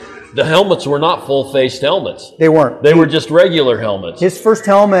in here, the helmets were not full-faced helmets. They weren't. They were just regular helmets. His first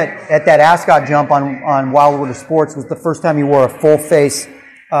helmet at that Ascot jump on Wildwood Sports was the first time he wore a full-face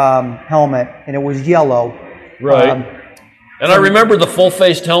helmet, and it was yellow. Right. And I remember the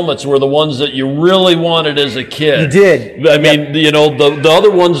full-faced helmets were the ones that you really wanted as a kid. You did. I mean, you know, the other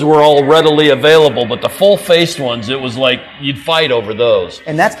ones were all readily available, but the full-faced ones, it was like you'd fight over those.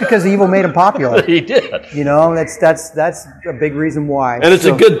 And that's because Evil made him popular. He did. You know, that's a big reason why. And it's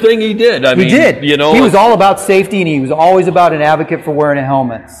a good thing he did. I mean, he did. You know, he was all about safety, and he was always about an advocate for wearing a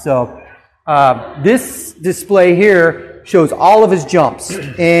helmet. So this display here shows all of his jumps,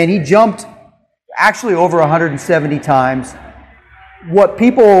 and he jumped actually over 170 times. What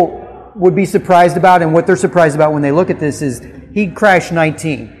people would be surprised about, and what they're surprised about when they look at this, is he crashed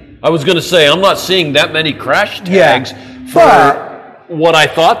 19. I was going to say, I'm not seeing that many crash tags for what I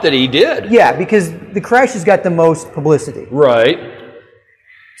thought that he did. Yeah, because the crash has got the most publicity. Right.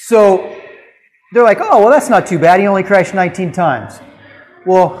 So they're like, oh, well, that's not too bad. He only crashed 19 times.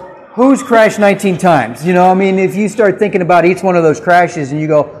 Well, who's crashed 19 times? You know, I mean, if you start thinking about each one of those crashes and you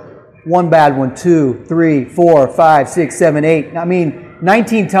go, one bad one, 2, 3, 4, 5, 6, 7, 8. I mean,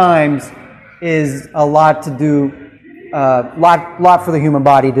 19 times is a lot to do, lot for the human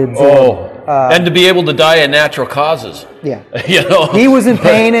body to absorb. And to be able to die of natural causes. Yeah. You know? He was in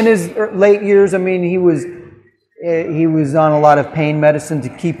pain in his late years. I mean, he was on a lot of pain medicine to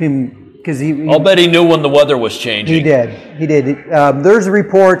keep him, because I'll bet he knew when the weather was changing. He did. There's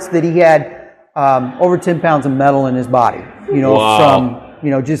reports that he had over 10 pounds of metal in his body, you know, from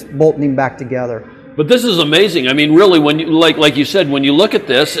just bolting him back together. But this is amazing. I mean, really, when you like you said, when you look at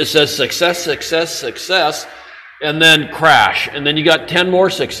this, it says success, success, success, and then crash, and then you got 10 more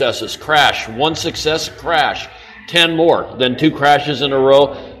successes, crash, 1 success, crash, 10 more, then 2 crashes in a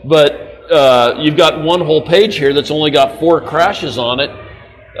row. But you've got one whole page here that's only got 4 crashes on it.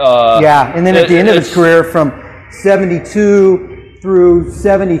 And then at the end of his career, from 72 through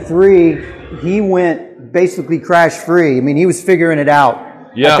 73, he went basically crash-free. I mean, he was figuring it out.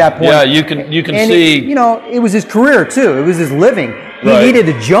 At that point. Yeah, you can see. It was his career too. It was his living. He needed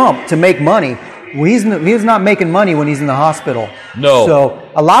to jump to make money. Well, he's not making money when he's in the hospital. No.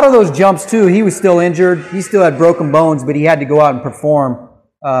 So a lot of those jumps too, he was still injured. He still had broken bones, but he had to go out and perform.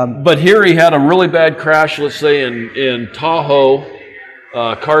 But here he had a really bad crash, let's say in Tahoe,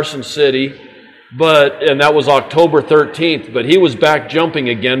 Carson City, and that was October 13th. But he was back jumping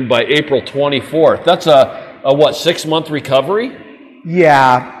again by April 24th. That's a 6-month recovery?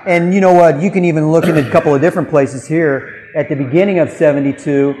 Yeah, and you know what? You can even look at a couple of different places here. At the beginning of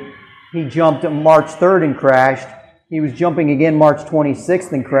 72, he jumped on March 3rd and crashed. He was jumping again March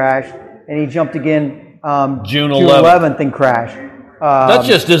 26th and crashed. And he jumped again June 11th and crashed. That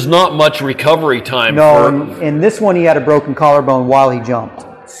just is not much recovery time. No, and this one he had a broken collarbone while he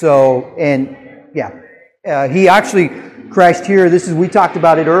jumped. So, he actually crashed here. We talked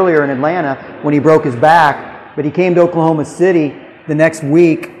about it earlier in Atlanta when he broke his back, but he came to Oklahoma City the next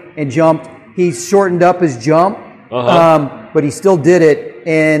week and jumped. He shortened up his jump, but he still did it,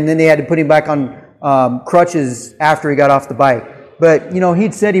 and then they had to put him back on crutches after he got off the bike. But,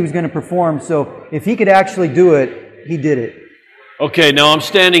 he'd said he was going to perform, so if he could actually do it, he did it. Okay, now I'm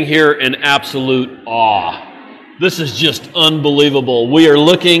standing here in absolute awe. This is just unbelievable. We are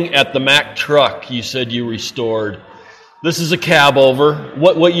looking at the Mack truck you said you restored. This is a cab over.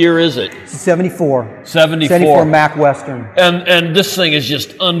 What year is it? 74. 74 Mack Western. And this thing is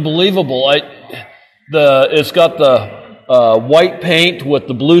just unbelievable. It's got the white paint with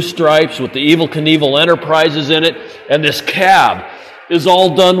the blue stripes with the Evel Knievel Enterprises in it, and this cab is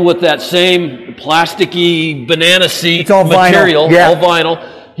all done with that same plasticky banana seat material, all vinyl.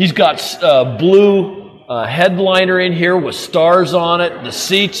 He's got blue headliner in here with stars on it. The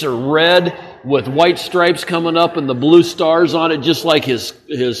seats are red with white stripes coming up and the blue stars on it, just like his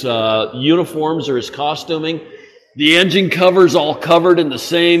uniforms or his costuming. The engine cover's all covered in the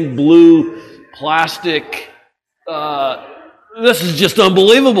same blue plastic. This is just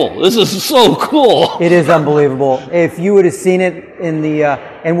unbelievable. This is so cool. It is unbelievable. If you would have seen it in the,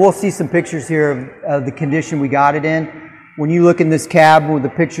 and we'll see some pictures here of the condition we got it in. When you look in this cab with the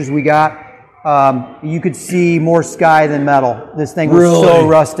pictures we got, you could see more sky than metal. This thing was so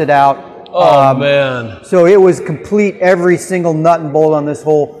rusted out. Oh, man. So it was complete. Every single nut and bolt on this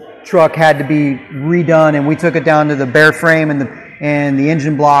whole truck had to be redone, and we took it down to the bare frame and the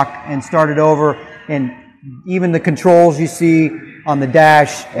engine block and started over. And even the controls you see on the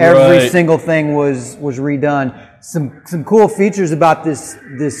dash, every single thing was redone. Some cool features about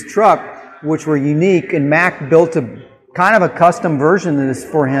this truck, which were unique, and Mack built a kind of a custom version of this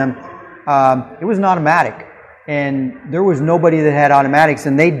for him. It was an automatic. and there was nobody that had automatics,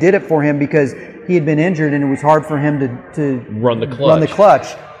 and they did it for him because he had been injured, and it was hard for him to run the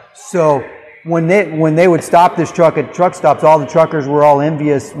clutch. So when they would stop this truck at truck stops, all the truckers were all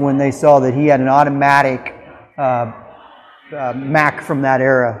envious when they saw that he had an automatic Mack from that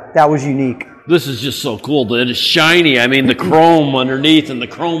era. That was unique. This is just so cool. It is shiny. I mean, the chrome underneath and the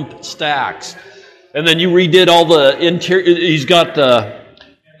chrome stacks. And then you redid all the interior. He's got the,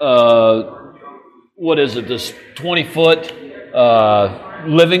 what is it, this 20-foot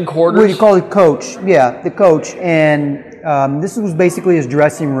living quarters? What do you call it? Coach. Yeah, the coach. And this was basically his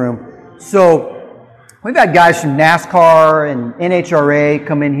dressing room. So we've had guys from NASCAR and NHRA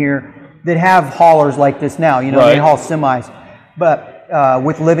come in here that have haulers like this now. You know, right. They haul semis, but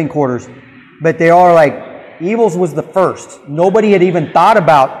with living quarters. But they are like, Evils was the first. Nobody had even thought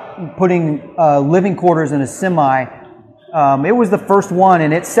about putting living quarters in a semi. It was the first one,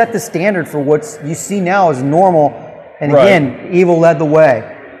 and it set the standard for what you see now as normal. And right. Again, Evil led the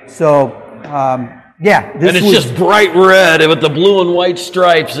way. So, yeah. And it's just bright red with the blue and white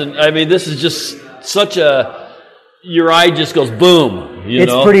stripes. And, I mean, this is just such a, your eye just goes boom.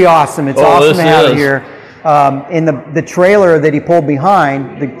 It's pretty awesome. It's awesome to have it here. In the trailer that he pulled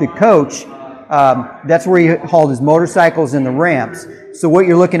behind, the coach, that's where he hauled his motorcycles and the ramps. So what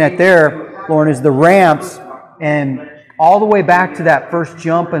you're looking at there, Lauren, is the ramps, and all the way back to that first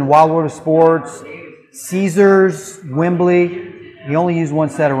jump in Wild World of Sports, Caesars, Wembley, he only used one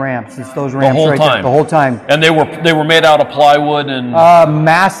set of ramps. It's those ramps right there the whole time. And they were made out of plywood and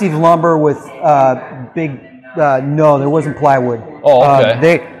massive lumber with big. No, there wasn't plywood. Oh,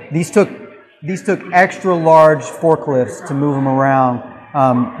 okay. These took extra large forklifts to move them around.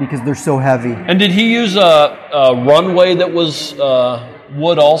 Because they're so heavy. And did he use a runway that was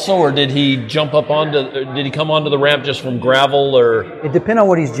wood also, or did he come onto the ramp just from gravel, or? It depended on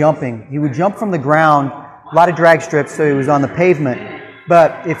what he's jumping. He would jump from the ground, a lot of drag strips, so he was on the pavement.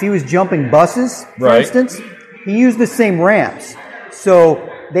 But if he was jumping buses, for instance, he used the same ramps. So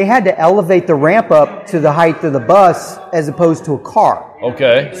they had to elevate the ramp up to the height of the bus as opposed to a car.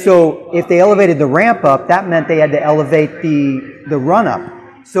 Okay. So if they elevated the ramp up, that meant they had to elevate the run up.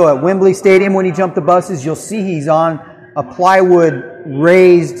 So at Wembley Stadium, when he jumped the buses, you'll see he's on a plywood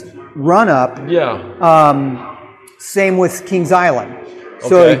raised run up. Yeah. Same with Kings Island.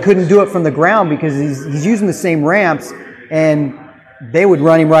 So he couldn't do it from the ground because he's using the same ramps, and they would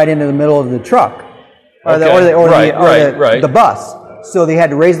run him right into the middle of the truck or the bus. So they had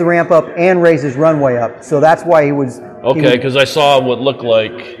to raise the ramp up and raise his runway up. So that's why he was... Okay, because I saw what looked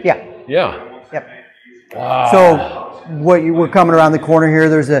like... Yeah. Yeah. Yep. Wow. So we're coming around the corner here.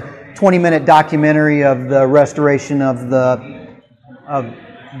 There's a 20-minute documentary of the restoration of the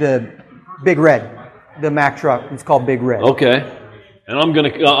Big Red, the Mack truck. It's called Big Red. Okay. And I'm gonna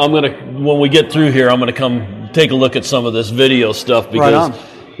when we get through here, I'm gonna come take a look at some of this video stuff because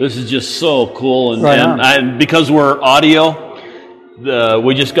this is just so cool. And because we're audio...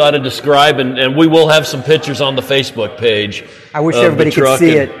 we just got to describe, and we will have some pictures on the Facebook page. I wish everybody could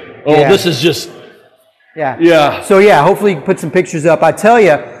see it. This is just... Yeah. So, hopefully you can put some pictures up. I tell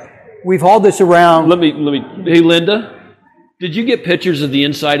you, we've hauled this around... Let me... Hey, Linda, did you get pictures of the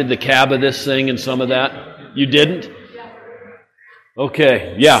inside of the cab of this thing and some of that? You didn't?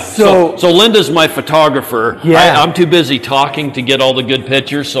 Okay, yeah. So Linda's my photographer. Yeah. I'm too busy talking to get all the good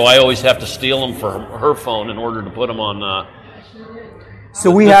pictures, so I always have to steal them from her phone in order to put them on... So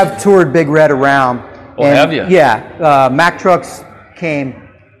we have toured Big Red around. Oh, have you? Yeah. Mack Trucks came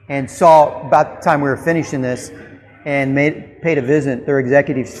and saw about the time we were finishing this and paid a visit. Their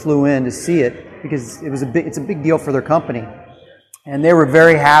executives flew in to see it because it's a big deal for their company. And they were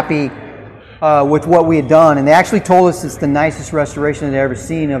very happy with what we had done. And they actually told us it's the nicest restoration they'd ever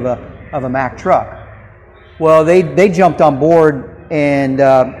seen of a Mack truck. Well, they jumped on board, and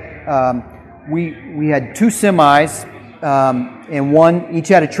we had two semis. And one each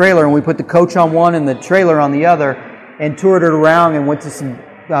had a trailer, and we put the coach on one and the trailer on the other, and toured it around and went to some.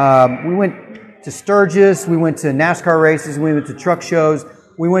 We went to Sturgis, we went to NASCAR races, we went to truck shows,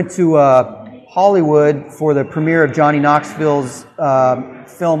 we went to Hollywood for the premiere of Johnny Knoxville's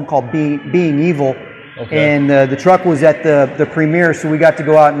film called Being Evil, and the truck was at the premiere, so we got to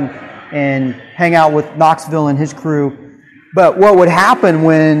go out and hang out with Knoxville and his crew. But what would happen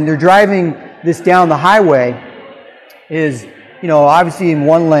when they're driving this down the highway is, obviously in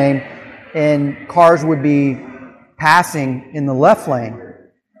one lane, and cars would be passing in the left lane.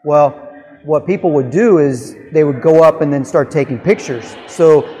 Well, what people would do is they would go up and then start taking pictures.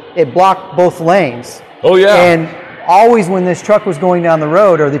 So it blocked both lanes. Oh, yeah. And always when this truck was going down the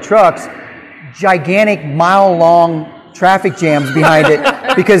road, or the trucks, gigantic mile-long traffic jams behind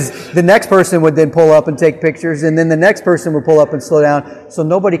it because the next person would then pull up and take pictures, and then the next person would pull up and slow down, so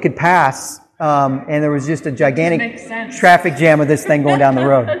nobody could pass. And there was just a gigantic traffic jam of this thing going down the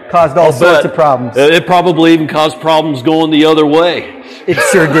road. Caused all sorts of problems. It probably even caused problems going the other way. It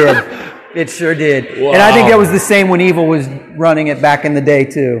sure did. It sure did. Wow. And I think that was the same when Evil was running it back in the day,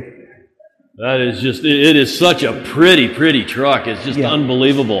 too. That is just, it is such a pretty truck. It's just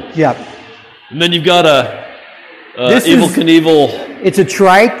unbelievable. Yeah. And then you've got a Evel Knievel. It's a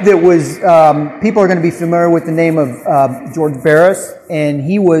trike that was, people are going to be familiar with the name of George Barris, and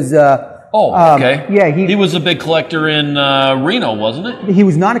he was... okay. Yeah, he was a big collector in Reno, wasn't it? He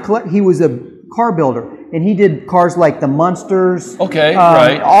was not a collector. He was a car builder, and he did cars like the Munsters. Okay,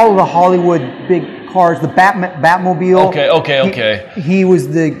 right. All of the Hollywood big cars, the Batmobile. Okay. He was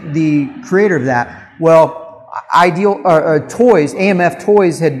the creator of that. Well, Toys, AMF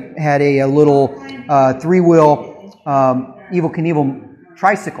Toys had a little 3-wheel Evel Knievel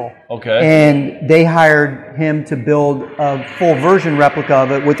tricycle. Okay. And they hired him to build a full version replica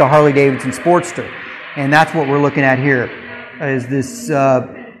of it with the Harley-Davidson Sportster. And that's what we're looking at here, is this, that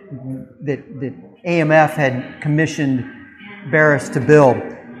AMF had commissioned Barris to build.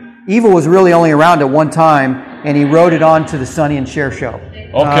 Evel was really only around at one time, and he rode it on to the Sonny and Cher show.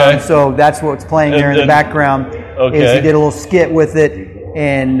 Okay. So that's what's playing there in the background, is he did a little skit with it,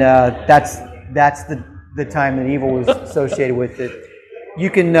 and that's the time that Evel was associated with it. You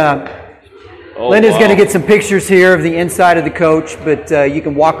can, Linda's going to get some pictures here of the inside of the coach, but you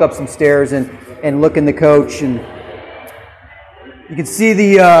can walk up some stairs and look in the coach, and you can see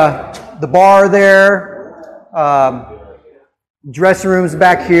the bar there, dressing room's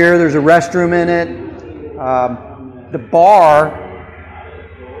back here, there's a restroom in it. The bar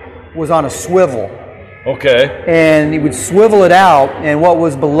was on a swivel. Okay. And he would swivel it out, and what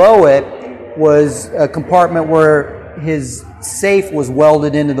was below it was a compartment where his safe was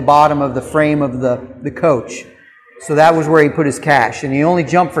welded into the bottom of the frame of the coach. So that was where he put his cash. And he only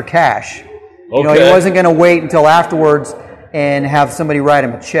jumped for cash. You know, he wasn't going to wait until afterwards and have somebody write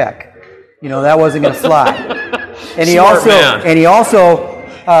him a check. You know, that wasn't going to fly. And he also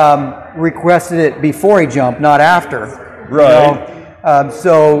requested it before he jumped, not after. Right. You know?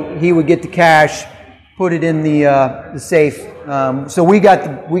 So he would get the cash, put it in the safe. So we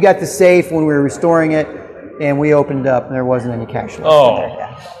got the safe when we were restoring it. And we opened up, and there wasn't any cash left.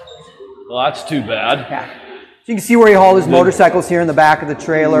 Well, that's too bad. Yeah. So you can see where he hauled his motorcycles here in the back of the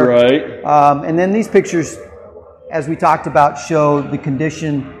trailer. Right. And then these pictures, as we talked about, show the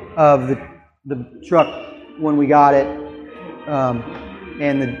condition of the truck when we got it,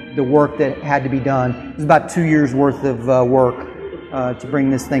 and the work that had to be done. It was about 2 years worth of work to bring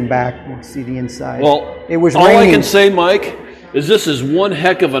this thing back. You can see the inside. Well, it was all raining. I can say, Mike, is this is one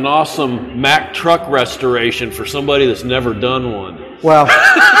heck of an awesome Mack truck restoration for somebody that's never done one. Well,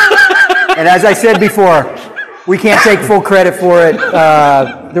 and as I said before, we can't take full credit for it.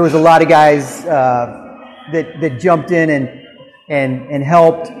 There was a lot of guys that jumped in and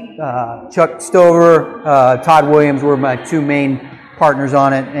helped. Chuck Stover, Todd Williams were my two main partners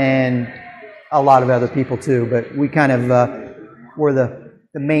on it, and a lot of other people too. But we kind of were the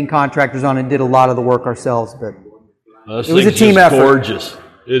main contractors on it, did a lot of the work ourselves. But it was a team effort. Gorgeous.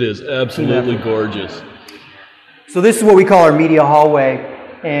 It is absolutely gorgeous. So this is what we call our media hallway,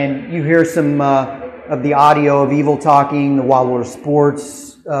 and you hear some of the audio of Evel talking, the Wild Water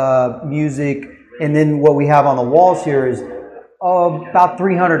Sports music, and then what we have on the walls here is about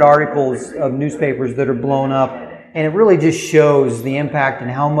 300 articles of newspapers that are blown up, and it really just shows the impact and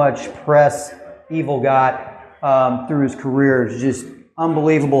how much press Evel got through his career. It's just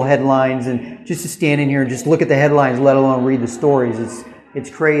unbelievable headlines, and just to stand in here and just look at the headlines, let alone read the stories, it's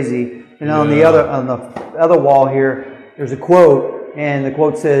crazy. And on the other wall here, there's a quote, and the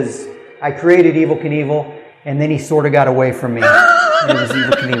quote says, "I created Evel Knievel, and then he sort of got away from me." And it was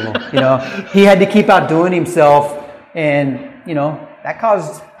Evel Knievel. You know, he had to keep outdoing himself, and you know that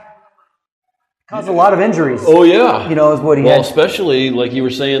caused a lot of injuries. Oh yeah, you know, is what he had. Well, especially like you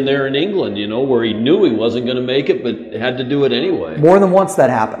were saying there in England, you know, where he knew he wasn't going to make it, but had to do it anyway. More than once that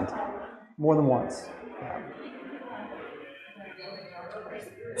happened. More than once.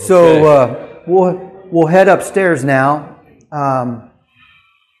 So we'll head upstairs now.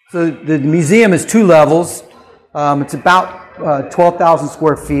 So the museum is 2 levels. It's about 12,000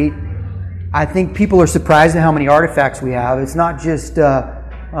 square feet. I think people are surprised at how many artifacts we have. It's not just,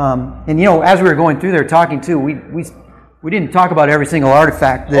 and you know, as we were going through there talking too, we didn't talk about every single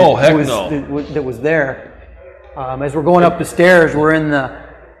artifact that was there. As we're going up the stairs, we're in the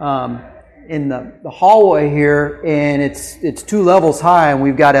hallway here, and it's 2 levels high, and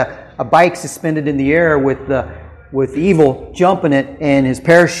we've got a bike suspended in the air with the with Evil jumping it and his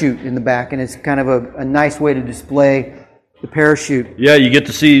parachute in the back, and it's kind of a nice way to display the parachute. Yeah, you get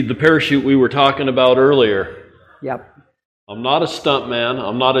to see the parachute we were talking about earlier. Yep. I'm not a stuntman.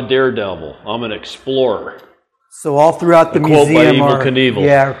 I'm not a daredevil. I'm an explorer. So all throughout the quote by museum Evel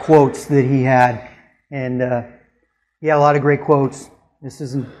Knievel. are quotes that he had, and a lot of great quotes. This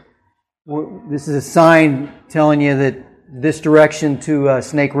is a sign telling you that this direction to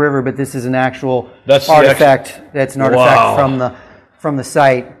Snake River, but this is an actual artifact. That's an artifact from the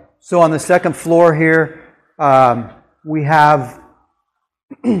site. So on the second floor here, we have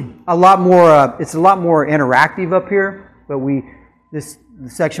a lot more. It's a lot more interactive up here. But the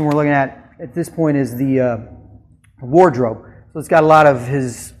section we're looking at this point is the wardrobe. So it's got a lot of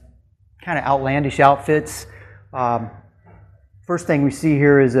his kind of outlandish outfits. First thing we see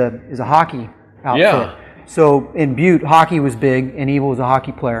here is a hockey outfit. Yeah. So in Butte, hockey was big, and Evil was a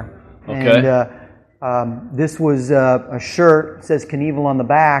hockey player. Okay. And this was a shirt, it says Knievel on the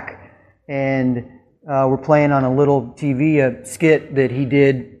back, and we're playing on a little TV skit that he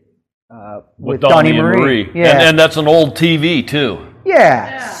did with Donnie Marie. Yeah. And that's an old TV, too.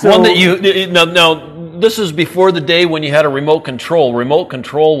 Yeah. So, one that you... Now, this is before the day when you had a remote control. Remote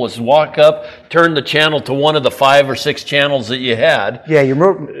control was walk up, turn the channel to one of the 5 or 6 channels that you had. Yeah, your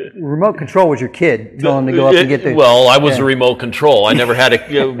remote control was your kid telling him to go up and get the... Well, I was a remote control. I never had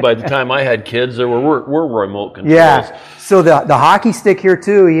a... By the time I had kids, there were remote controls. Yeah. So the hockey stick here,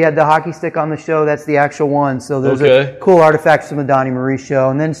 too, he had the hockey stick on the show. That's the actual one. So those are cool artifacts from the Donnie Marie show.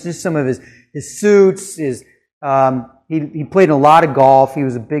 And then it's just some of his suits. He played in a lot of golf. He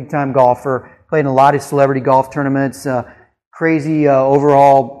was a big-time golfer. Played in a lot of celebrity golf tournaments. Crazy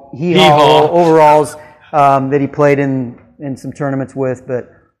overalls that he played in some tournaments with. But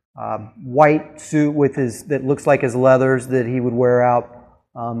white suit with that looks like his leathers that he would wear out.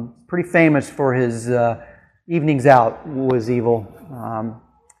 Pretty famous for his evenings out was Evil.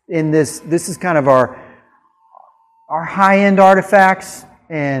 In this is kind of our high-end artifacts,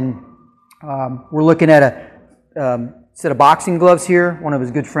 and we're looking at a set of boxing gloves here. One of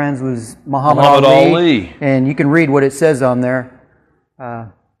his good friends was Muhammad Ali. And you can read what it says on there.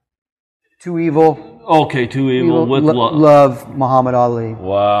 To Evil. Okay, To Evil with love, Muhammad Ali.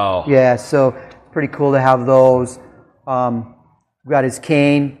 Wow. Yeah, so it's pretty cool to have those. We've got his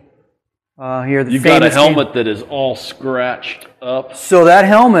cane here. You've got a helmet that is all scratched up. So that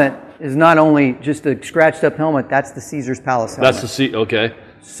helmet is not only just a scratched up helmet, that's the Caesar's Palace helmet. Okay.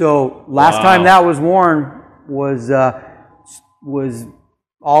 So last time that was worn was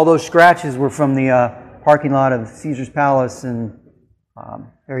all those scratches were from the parking lot of Caesar's Palace, and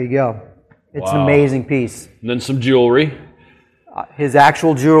there you go. It's an amazing piece. And then some jewelry. His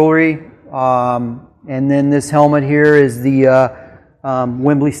actual jewelry, and then this helmet here is the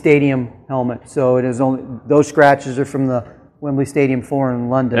Wembley Stadium helmet. So it is only those scratches are from the Wembley Stadium floor in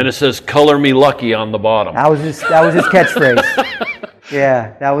London. And it says "Color me lucky" on the bottom. That was his catchphrase.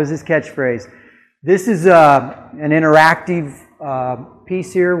 Yeah, that was his catchphrase. This is an interactive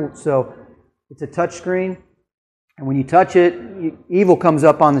piece here, so it's a touch screen, and when you touch it, Evil comes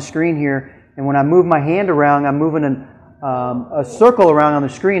up on the screen here, and when I move my hand around, I'm moving a circle around on the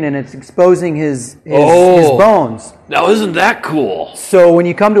screen, and it's exposing his bones. Now, isn't that cool? So when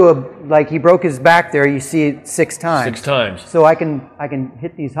you come to he broke his back there, you see it 6 times. 6 times. So I can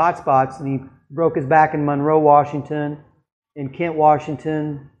hit these hot spots, and he broke his back in Monroe, Washington, in Kent,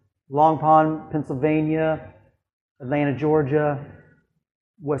 Washington, Long Pond, Pennsylvania, Atlanta, Georgia,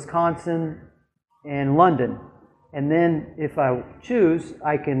 Wisconsin, and London. And then, if I choose,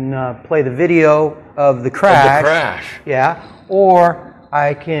 I can play the video of the crash. Yeah. Or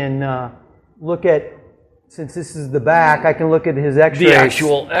I can look at, since this is the back, I can look at his x-rays. The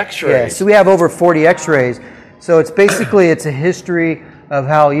actual x-rays. Yeah. So we have over 40 x-rays. So it's basically, it's a history of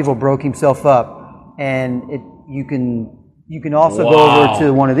how Evil broke himself up. And you can also go over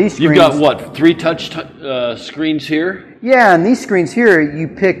to one of these screens. You've got what, 3 touch screens here? Yeah, and these screens here, you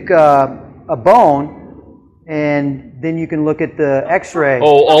pick a bone, and then you can look at the X-ray.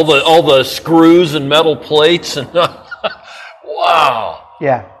 Oh, all the screws and metal plates and wow.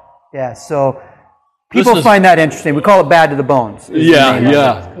 Yeah. So people find that interesting. We call it bad to the bones.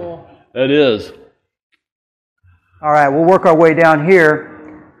 Yeah. Cool. It is. All right, we'll work our way down here.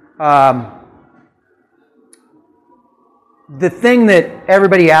 The thing that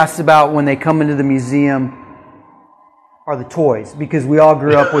everybody asks about when they come into the museum are the toys, because we all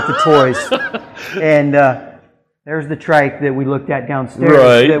grew up with the toys. And there's the trike that we looked at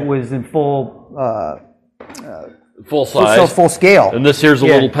downstairs that was in full size, full scale. And this here's a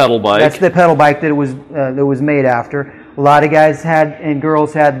little pedal bike. That's the pedal bike that was made after. A lot of guys had and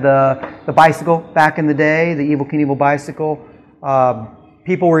girls had the the bicycle back in the day, the Evel Knievel bicycle.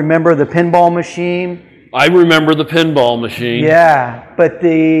 People remember the pinball machine. I remember the pinball machine. Yeah, but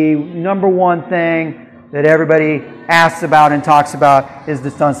the number one thing that everybody asks about and talks about is the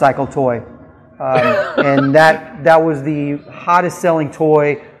Stunt Cycle toy. And that was the hottest selling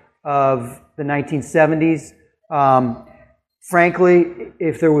toy of the 1970s. Frankly,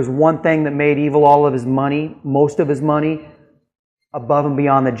 if there was one thing that made Evel all of his money, most of his money, above and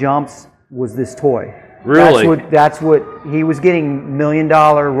beyond the jumps, was this toy. Really? That's what he was getting $1 million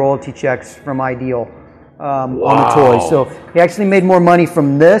royalty checks from Ideal on the toy. So he actually made more money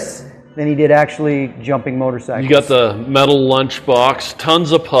from this than he did actually jumping motorcycles. You got the metal lunchbox,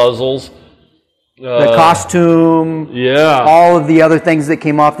 tons of puzzles. The costume, all of the other things that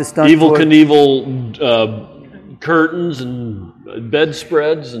came off the stunt Evel toy. Knievel curtains and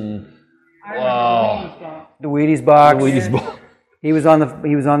bedspreads and The Wheaties box. He was on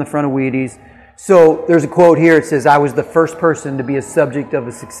the front of Wheaties. So there's a quote here. It says, "I was the first person to be a subject of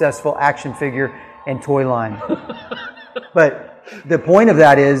a successful action figure and toy line." But the point of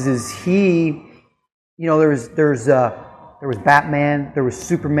that is he, you know, there was Batman, there was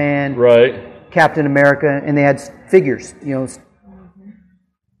Superman, right, Captain America, and they had figures. You know,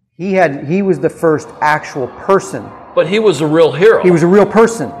 he was the first actual person. But he was a real hero. He was a real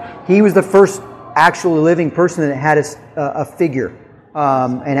person. He was the first actual living person that had a figure,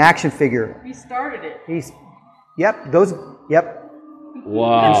 an action figure. He started it.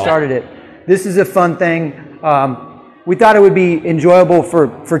 Wow. He started it. This is a fun thing. We thought it would be enjoyable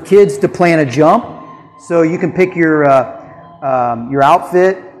for kids to plan a jump. So you can pick your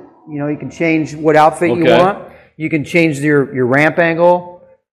outfit. You know, you can change what outfit you want. You can change your ramp angle.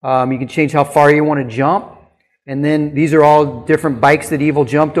 You can change how far you want to jump. And then these are all different bikes that Evel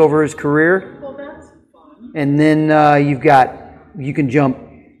jumped over his career. Well, that's fun. And then you can jump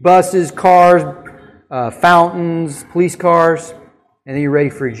buses, cars, fountains, police cars, and then you're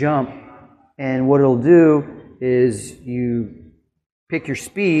ready for a jump. And what it'll do is you pick your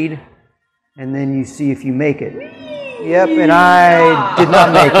speed, and then you see if you make it. Yep, and I did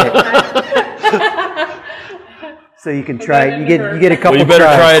not make it. So you can try it. You get a couple. Well, you better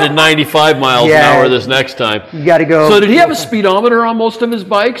tries. try it at 95 miles an hour this next time. You got to go. So did he have a speedometer on most of his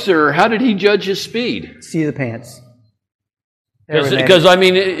bikes, or how did he judge his speed? See the pants. Because I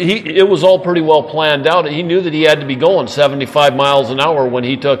mean, it was all pretty well planned out. He knew that he had to be going 75 miles an hour when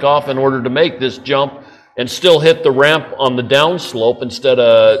he took off in order to make this jump and still hit the ramp on the downslope instead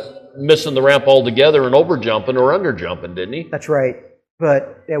of missing the ramp altogether and over jumping or under jumping, didn't he? That's right.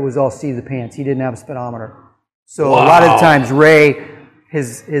 But it was all see the pants. He didn't have a speedometer. So a lot of the times Ray,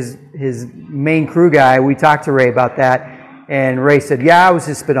 his main crew guy, we talked to Ray about that, and Ray said, yeah, I was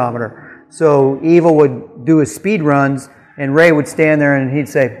his speedometer. So Evel would do his speed runs, and Ray would stand there and he'd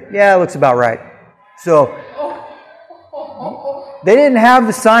say, yeah, it looks about right. So they didn't have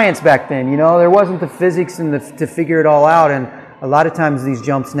the science back then, you know. There wasn't the physics and to figure it all out. And a lot of times these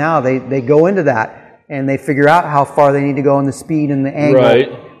jumps now, they go into that, and they figure out how far they need to go in the speed and the angle.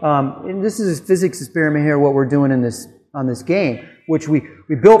 Right. And this is a physics experiment here, what we're doing on this game, which we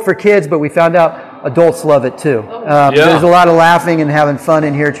built for kids, but we found out adults love it too. There's a lot of laughing and having fun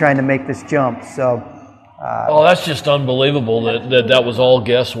in here trying to make this jump. So, that's just unbelievable that was all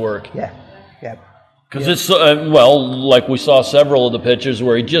guesswork. Yeah. Because it's like we saw several of the pictures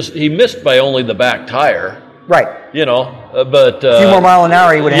where he missed by only the back tire. Right. You know, but... 2 more miles an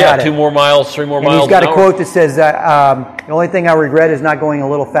hour he would have had it. 2 more miles, 3 more and miles he's got an a hour. quote that says, the only thing I regret is not going a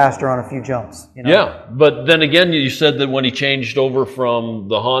little faster on a few jumps. You know? Yeah, but then again, you said that when he changed over from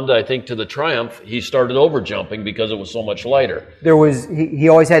the Honda, I think, to the Triumph, he started over jumping because it was so much lighter. He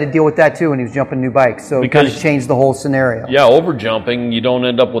always had to deal with that too when he was jumping new bikes, so it kind of changed the whole scenario. Yeah, over jumping, you don't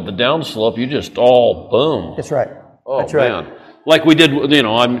end up with the downslope, you just all boom. That's right. Oh, That's right. Man. Like we did, you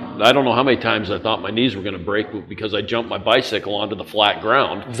know, I don't know how many times I thought my knees were going to break because I jumped my bicycle onto the flat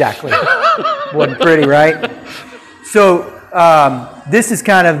ground. Exactly. Wasn't pretty, right? So this is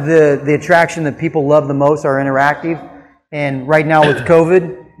kind of the attraction that people love the most, our interactive. And right now with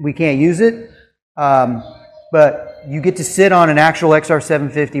COVID, we can't use it. But you get to sit on an actual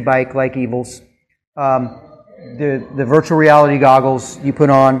XR750 bike like Evel's. The virtual reality goggles you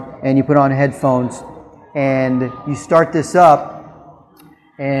put on, and you put on headphones. And you start this up,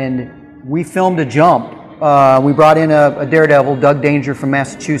 and we filmed a jump. We brought in a daredevil, Doug Danger from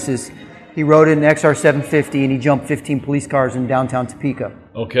Massachusetts. He rode in an XR750, and he jumped 15 police cars in downtown Topeka.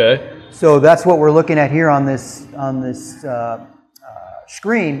 Okay. So that's what we're looking at here on this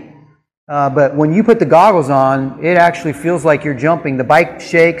screen. But when you put the goggles on, it actually feels like you're jumping. The bike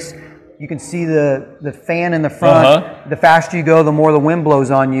shakes. You can see the fan in the front. The faster you go, the more the wind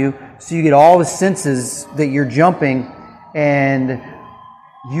blows on you. So you get all the senses that you're jumping, and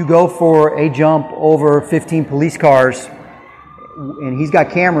you go for a jump over 15 police cars, and he's got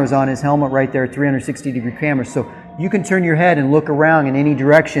cameras on his helmet right there, 360-degree cameras. So you can turn your head and look around in any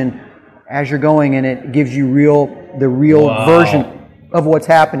direction as you're going, and it gives you the real version of what's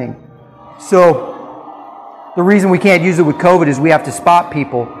happening. So the reason we can't use it with COVID is we have to spot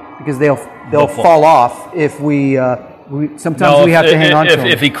people because they'll fall off if we sometimes we have to hang on to them.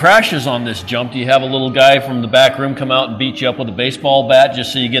 If he crashes on this jump, do you have a little guy from the back room come out and beat you up with a baseball bat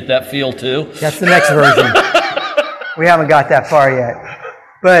just so you get that feel too? That's the next version. We haven't got that far yet.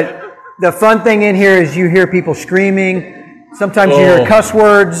 But the fun thing in here is you hear people screaming. Sometimes you hear cuss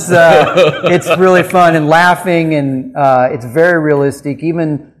words. It's really fun and laughing, and it's very realistic.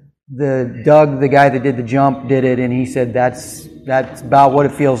 Even Doug, the guy that did the jump, did it, and he said that's about what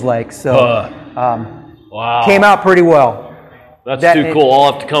it feels like. So came out pretty well. That's too cool.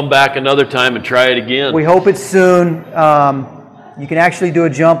 I'll have to come back another time and try it again. We hope it's soon. You can actually do a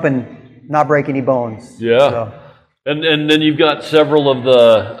jump and not break any bones. Yeah. So. And then you've got several of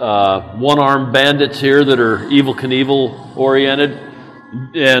the one-armed bandits here that are Evel Knievel oriented,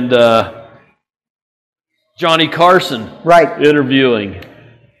 and Johnny Carson interviewing.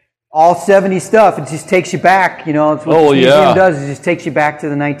 All 70s stuff. It just takes you back. It's what the museum does. It just takes you back to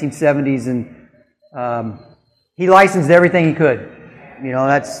the 1970s, and he licensed everything he could.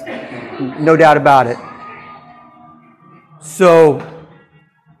 That's no doubt about it. So,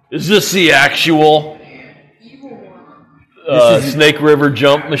 is this the actual Snake River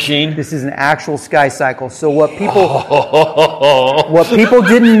jump machine? This is an actual sky cycle. So what people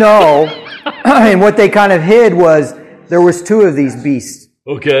didn't know, and what they kind of hid was there was two of these beasts.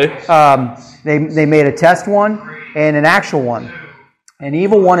 Okay. They made a test one and an actual one, and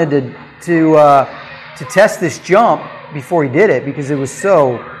Evel wanted to test this jump before he did it because it was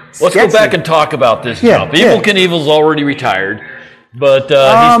so sketchy. Let's go back and talk about this jump. Evel Knievel's already retired, but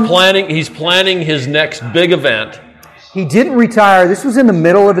he's planning his next big event. He didn't retire. This was in the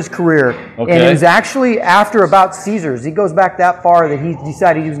middle of his career. Okay. And it was actually after about Caesars. He goes back that far that he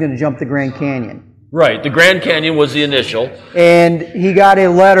decided he was going to jump the Grand Canyon. Right. The Grand Canyon was the initial. And he got a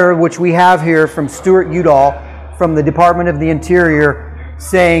letter, which we have here, from Stuart Udall from the Department of the Interior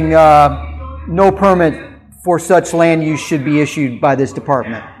saying no permit for such land use should be issued by this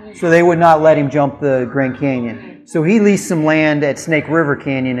department. So they would not let him jump the Grand Canyon. So he leased some land at Snake River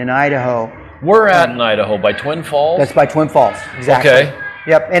Canyon in Idaho. We're at in Idaho, by Twin Falls? That's by Twin Falls, exactly. Okay.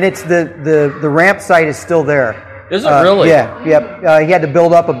 Yep, and it's the ramp site is still there. Is it really? Yeah, yep. He had to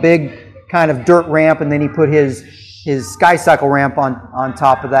build up a big kind of dirt ramp, and then he put his sky cycle ramp on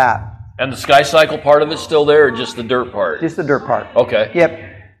top of that. And the sky cycle part of it's still there, or just the dirt part? Just the dirt part. Okay. Yep.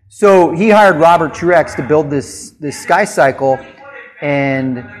 So he hired Robert Truex to build this sky cycle,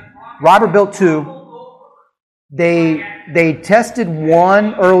 and Robert built two. They tested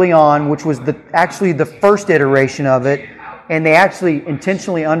one early on, which was actually the first iteration of it, and they actually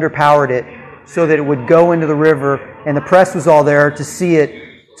intentionally underpowered it so that it would go into the river, and the press was all there to see it,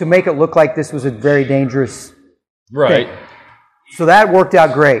 to make it look like this was a very dangerous thing. So that worked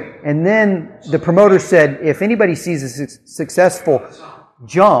out great. And then the promoter said, if anybody sees a successful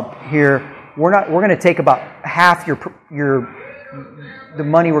jump here, we're going to take about half the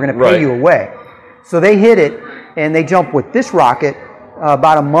money we're going to pay you away. So they hit it, and they jumped with this rocket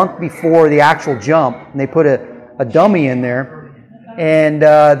about a month before the actual jump, and they put a dummy in there, and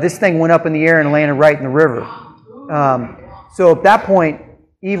this thing went up in the air and landed right in the river. So at that point,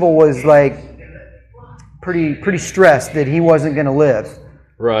 Evel was like pretty stressed that he wasn't going to live.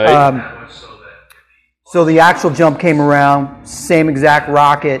 Right. So the actual jump came around, same exact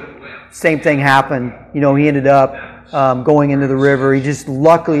rocket, same thing happened. He ended up going into the river.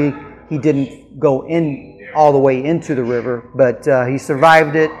 Luckily he didn't go in all the way into the river, but he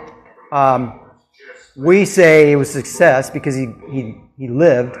survived it. We say it was a success because he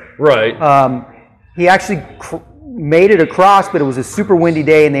lived. Right. He actually made it across, but it was a super windy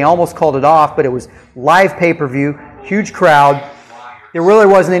day, and they almost called it off, but it was live pay-per-view, huge crowd. There really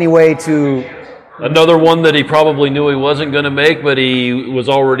wasn't any way to... Another one that he probably knew he wasn't going to make, but he was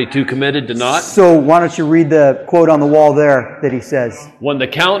already too committed to not. So why don't you read the quote on the wall there that he says? When the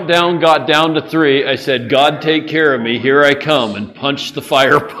countdown got down to 3, I said, God take care of me, here I come, and punched the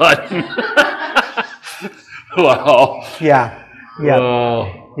fire button. Wow. Yeah. Yeah.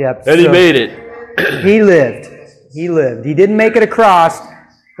 Wow. Yep. And he made it. He lived. He didn't make it across.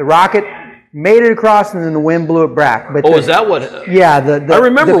 The rocket made it across, and then the wind blew it back. But is that what? Yeah. I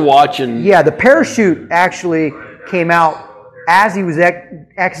remember watching. Yeah, the parachute actually came out as he was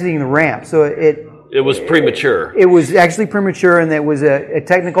exiting the ramp. So It was premature. It was actually premature, and it was a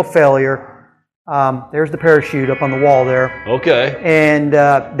technical failure. There's the parachute up on the wall there. Okay. And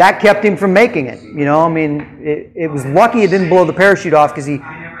that kept him from making it. You know, I mean, it was lucky it didn't blow the parachute off because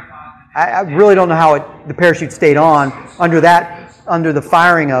I really don't know how the parachute stayed on under the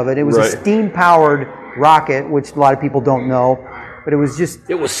firing of it. It was a steam-powered rocket, which a lot of people don't know, but it was just...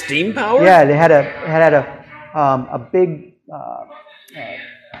 It was steam-powered? Yeah, it had a big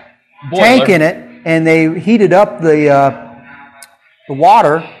tank in it, and they heated up the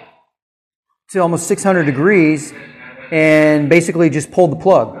water to almost 600 degrees and basically just pulled the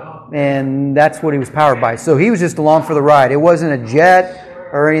plug. And that's what he was powered by. So he was just along for the ride. It wasn't a jet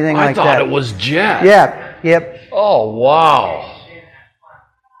or anything like that. I thought it was jet. Yeah, yep. Oh, wow.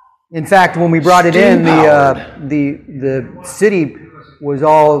 In fact, when we brought it in, the city was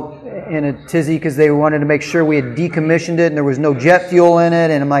all in a tizzy because they wanted to make sure we had decommissioned it and there was no jet fuel in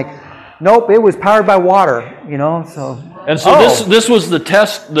it. And I'm like, nope, it was powered by water, you know. So. And so this was the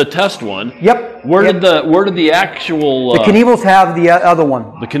test one. Yep. Where did the actual the Knievels have the other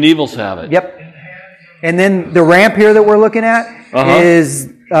one? The Knievels have it. Yep. And then the ramp here that we're looking at is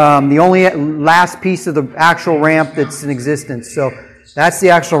the only last piece of the actual ramp that's in existence. So that's the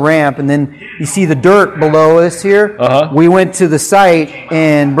actual ramp, and then you see the dirt below us here. We went to the site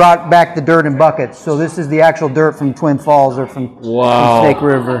and brought back the dirt in buckets. So this is the actual dirt from Twin Falls or from Snake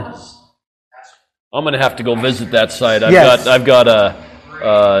River. I'm going to have to go visit that site. I've got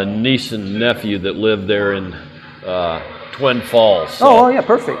a niece and nephew that live there in Twin Falls. So, yeah,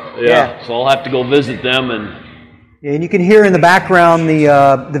 perfect. Yeah, so I'll have to go visit them. And you can hear in the background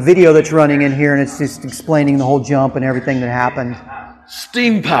the video that's running in here, and it's just explaining the whole jump and everything that happened.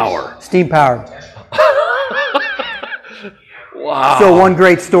 Steam power. Steam powered. Wow. So one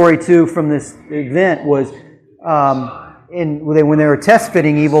great story too from this event was when they were test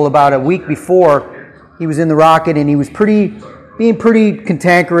fitting Evil about a week before. He was in the rocket, and he was being pretty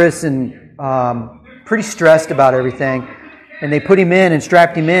cantankerous and pretty stressed about everything. And they put him in and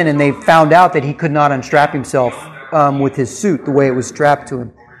strapped him in, and they found out that he could not unstrap himself with his suit the way it was strapped to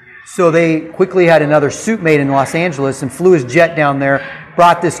him. So they quickly had another suit made in Los Angeles and flew his jet down there,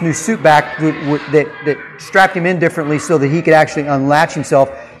 brought this new suit back that strapped him in differently so that he could actually unlatch himself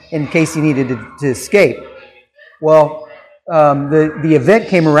in case he needed to escape. Well, the event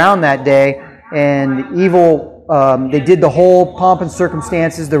came around that day, and Evil, they did the whole pomp and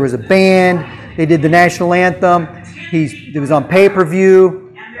circumstances. There was a band. They did the national anthem. It was on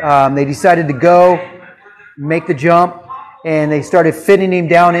pay-per-view. They decided to go, make the jump, and they started fitting him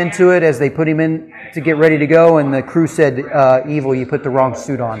down into it as they put him in to get ready to go, and the crew said, Evil, you put the wrong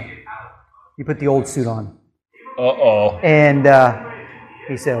suit on. You put the old suit on. Uh-oh. And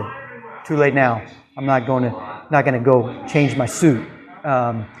he said, too late now. I'm not going to go change my suit.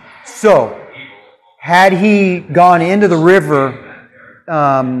 So, had he gone into the river,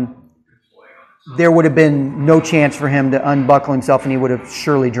 there would have been no chance for him to unbuckle himself, and he would have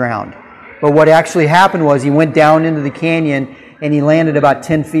surely drowned. But what actually happened was he went down into the canyon, and he landed about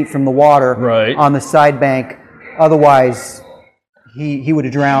 10 feet from the water on the side bank. Otherwise, he would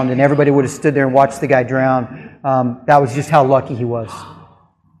have drowned, and everybody would have stood there and watched the guy drown. That was just how lucky he was.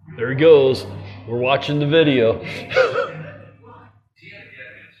 There he goes. We're watching the video.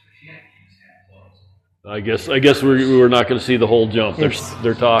 I guess we're not going to see the whole jump. They're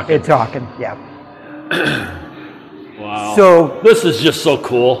talking. They're talking, yeah. Wow. So this is just so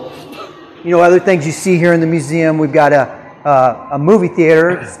cool. You know, other things you see here in the museum, we've got a movie theater.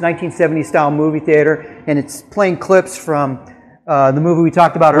 It's 1970s style movie theater, and it's playing clips from the movie we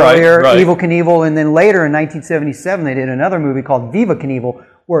talked about earlier, Evel Knievel, and then later in 1977 they did another movie called Viva Knievel,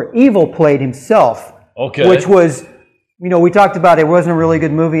 where Evil played himself. Okay. Which was, you know, we talked about it wasn't a really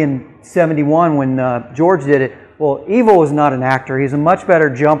good movie in 71 when George did it. Well, Evil was not an actor. He's a much better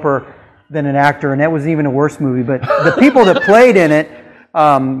jumper than an actor, and that was even a worse movie. But the people that played in it,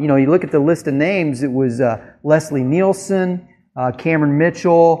 you know, you look at the list of names, it was Leslie Nielsen, Cameron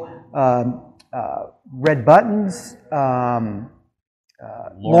Mitchell, Red Buttons, Lauren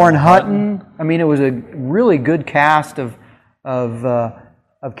Hutton. I mean, it was a really good cast of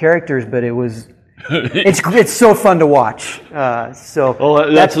characters, but it was it's so fun to watch. That's the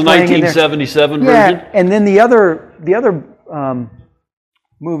 1977 version. Yeah, and then the other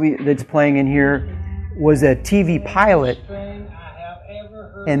movie that's playing in here was a TV pilot,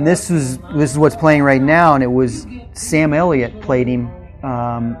 and this is what's playing right now, and it was Sam Elliott played him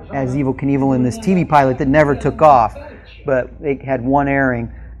as Evel Knievel in this TV pilot that never took off, but they had one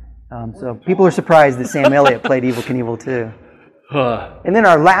airing. So people are surprised that Sam Elliott played Evel Knievel too. And then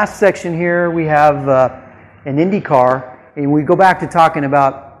our last section here, we have an IndyCar, and we go back to talking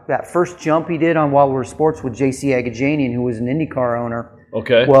about that first jump he did on Wild World Sports with J.C. Agajanian, who was an IndyCar owner.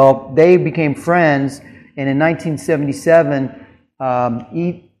 Okay. Well, they became friends, and in 1977,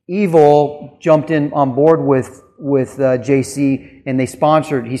 Evil jumped in on board with JC, and he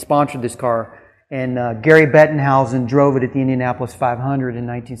sponsored this car. And Gary Bettenhausen drove it at the Indianapolis 500 in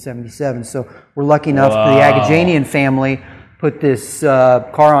 1977. So we're lucky enough the Agajanian family put this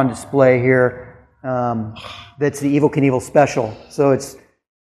car on display here. That's the Evel Knievel Special. So it's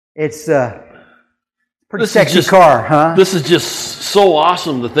pretty sexy car, huh? This is just so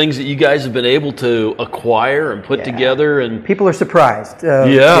awesome, the things that you guys have been able to acquire and put together. And people are surprised.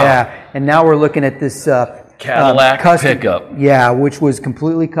 And now we're looking at this Cadillac pickup. Yeah, which was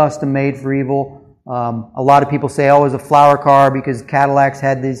completely custom made for Evel. A lot of people say, oh, it was a flower car because Cadillacs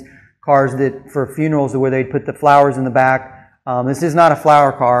had these cars that for funerals where they'd put the flowers in the back. This is not a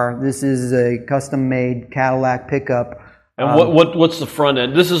flower car. This is a custom-made Cadillac pickup. And what's the front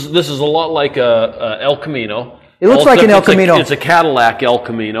end? This is a lot like a El Camino. It looks like an El Camino. It's a Cadillac El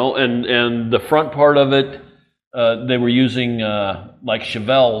Camino, and the front part of it, they were using like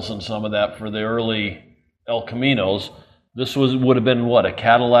Chevelles and some of that for the early El Caminos. This would have been what, a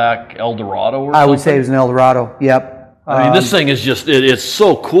Cadillac Eldorado or something? I would say it was an Eldorado. Yep. I mean, this thing is just, it's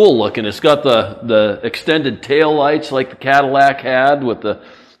so cool looking. It's got the extended tail lights like the Cadillac had with the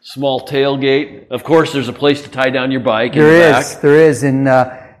small tailgate. Of course, there's a place to tie down your bike in the back. There is. And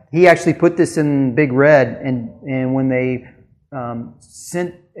he actually put this in Big Red. And when they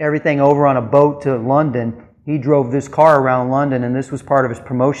sent everything over on a boat to London, he drove this car around London, and this was part of his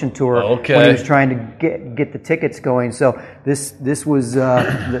promotion tour when he was trying to get the tickets going. So this was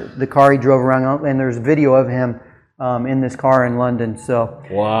the car he drove around, and there's video of him in this car in London. So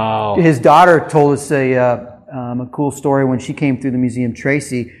wow. His daughter told us a cool story when she came through the museum.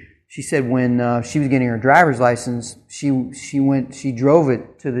 Tracy, she said when she was getting her driver's license, she drove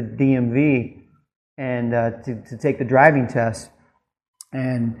it to the DMV and to take the driving test,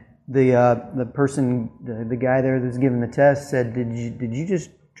 and the person, the guy there that was giving the test said, "Did you just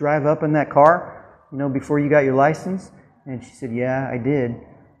drive up in that car, before you got your license?" And she said, "Yeah, I did."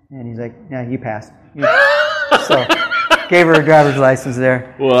 And he's like, "Yeah, you passed." So gave her a driver's license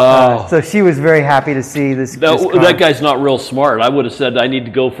there. Wow. So she was very happy to see this car. That guy's not real smart. I would have said, I need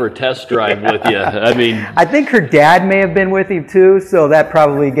to go for a test drive with you. I mean, I think her dad may have been with him too, so that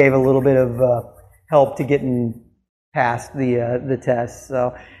probably gave a little bit of help to getting past the test.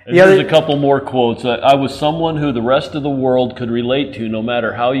 So there's a couple more quotes. I was someone who the rest of the world could relate to, no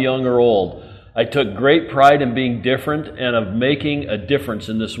matter how young or old. I took great pride in being different and of making a difference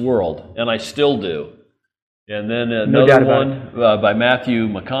in this world, and I still do. And then another one by Matthew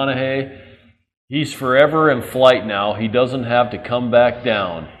McConaughey. He's forever in flight now. He doesn't have to come back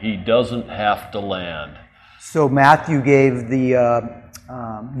down. He doesn't have to land. So Matthew gave the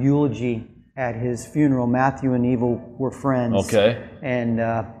eulogy at his funeral. Matthew and Evel were friends. Okay. And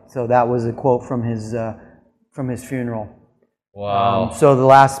so that was a quote from his funeral. Wow. So the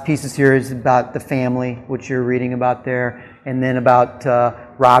last pieces here is about the family, which you're reading about there, and then about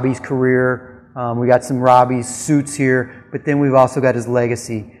Robbie's career. We got some Robbie's suits here, but then we've also got his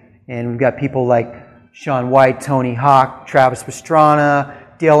legacy. And we've got people like Shaun White, Tony Hawk, Travis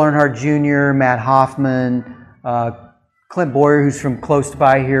Pastrana, Dale Earnhardt Jr., Matt Hoffman, Clint Boyer, who's from close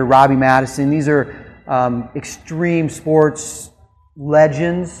by here, Robbie Madison. These are extreme sports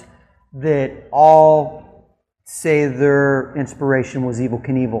legends that all say their inspiration was Evel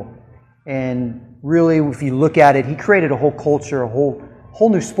Knievel. And really, if you look at it, he created a whole culture, a whole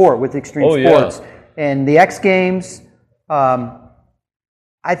new sport with extreme sports. Yeah. And the X Games,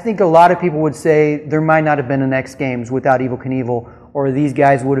 I think a lot of people would say there might not have been an X Games without Evel Knievel, or these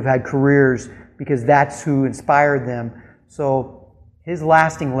guys would have had careers because that's who inspired them. So his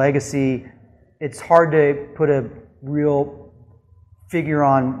lasting legacy, it's hard to put a real figure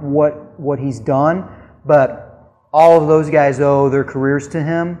on what he's done, but all of those guys owe their careers to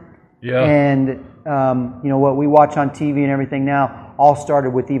him. Yeah. And what we watch on TV and everything now all started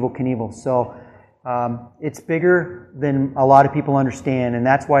with Evel Knievel. So it's bigger than a lot of people understand, and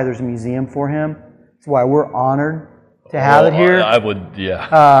that's why there's a museum for him. That's why we're honored to have it here. I would,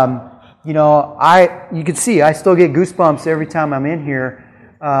 yeah. You can see I still get goosebumps every time I'm in here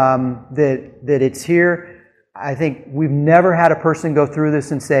that it's here. I think we've never had a person go through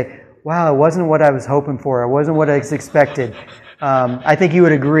this and say, wow, it wasn't what I was hoping for. It wasn't what I expected. I think you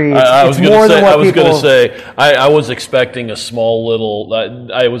would agree. I was going to say, I was expecting a small little,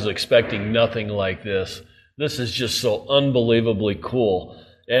 I was expecting nothing like this. This is just so unbelievably cool.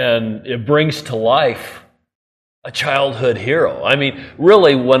 And it brings to life a childhood hero. I mean,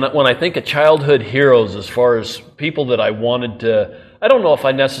 really, when I think of childhood heroes, as far as people that I wanted to I don't know if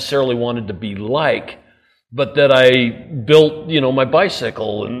I necessarily wanted to be like, but that I built, my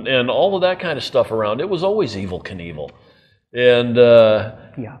bicycle and all of that kind of stuff around. It was always Evel Knievel. And,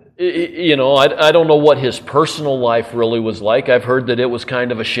 I don't know what his personal life really was like. I've heard that it was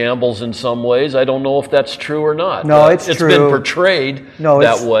kind of a shambles in some ways. I don't know if that's true or not. No, it's true. It's been portrayed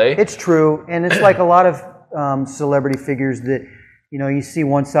that way. It's true. And it's like a lot of celebrity figures that, you see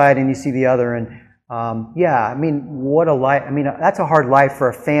one side and you see the other. And, what a life. That's a hard life for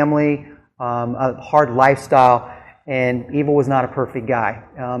a family, a hard lifestyle. And Evel was not a perfect guy.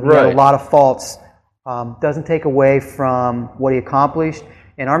 He had a lot of faults. Doesn't take away from what he accomplished.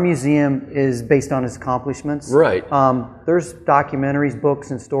 And our museum is based on his accomplishments. Right. There's documentaries,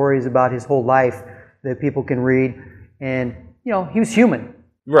 books, and stories about his whole life that people can read. And, he was human.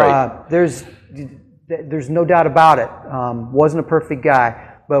 Right. There's no doubt about it. Wasn't a perfect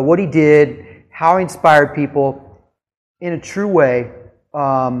guy. But what he did, how he inspired people in a true way,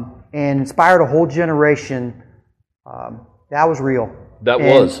 and inspired a whole generation, that was real.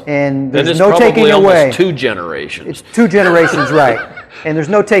 And there's no taking it away. Almost 2 generations. It's 2 generations, right. And there's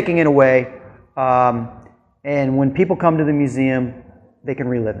no taking it away. And when people come to the museum, they can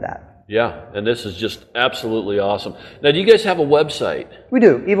relive that. Yeah, and this is just absolutely awesome. Now, do you guys have a website? We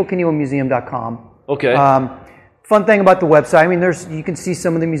do, evelknievelmuseum.com. Okay. Fun thing about the website, you can see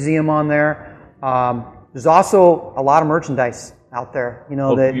some of the museum on there. There's also a lot of merchandise out there. We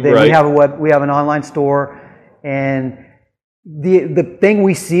have an online store, and the thing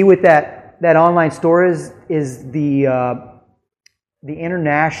we see with that online store is the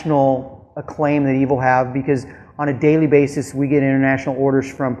international acclaim that Evel have, because on a daily basis we get international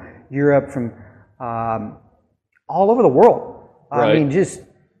orders from Europe, from all over the world. Right.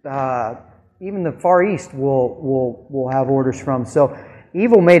 Even the Far East will have orders from. So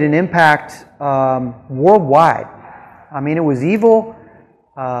Evel made an impact worldwide. It was Evel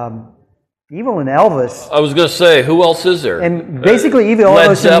and Elvis. I was going to say, who else is there? And basically Evel,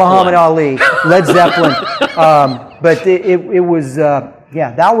 Elvis, and Muhammad Ali, Led Zeppelin. But it was,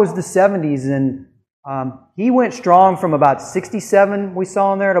 that was the 70s. And he went strong from about 67, we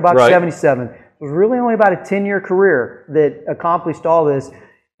saw in there, to about 77. It was really only about a 10-year career that accomplished all this.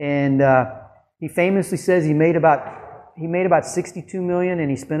 And he famously says he made about 62 million and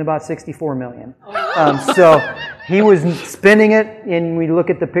he spent about 64 million. So he was spending it, and we look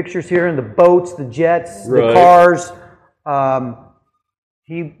at the pictures here, and the boats, the jets, the cars.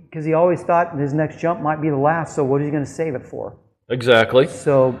 Because he always thought his next jump might be the last, so what is he going to save it for? Exactly.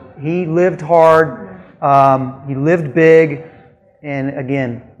 So he lived hard, he lived big, and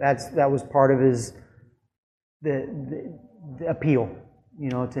again, that was part of his the appeal,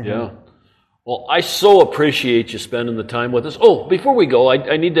 to him. Yeah. Well, I so appreciate you spending the time with us. Oh, before we go,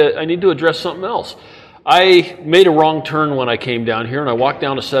 I need to address something else. I made a wrong turn when I came down here, and I walked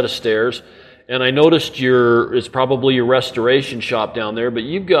down a set of stairs, and I noticed it's probably your restoration shop down there, but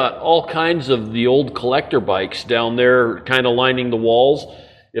you've got all kinds of the old collector bikes down there kind of lining the walls.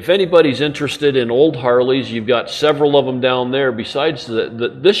 If anybody's interested in old Harleys, you've got several of them down there. Besides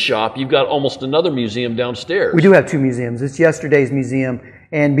this shop, you've got almost another museum downstairs. We do have 2 museums. It's yesterday's museum.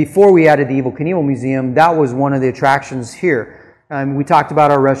 And before we added the Evel Knievel Museum, that was one of the attractions here. We talked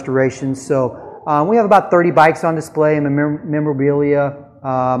about our restorations. So we have about 30 bikes on display and memorabilia.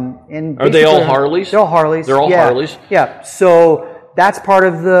 And are they all Harleys? They're all Harleys. They're all Harleys? Yeah. So that's part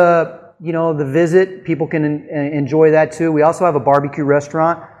of the visit. People can enjoy that too. We also have a barbecue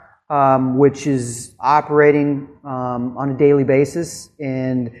restaurant, which is operating on a daily basis.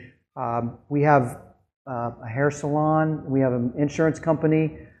 And we have a hair salon, we have an insurance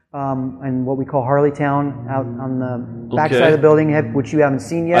company, and what we call Harleytown out on the backside of the building, which you haven't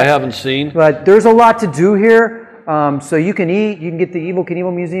seen yet. I haven't seen. But there's a lot to do here. So you can eat, you can get the Evel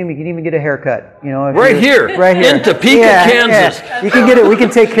Knievel Museum, you can even get a haircut. Right here in Topeka, Kansas. Yeah. You can get it. We can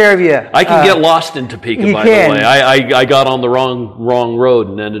take care of you. I can get lost in Topeka, by the way. I got on the wrong road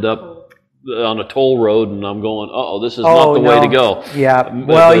and ended up on a toll road, and I'm going, this is not the way to go. Yeah,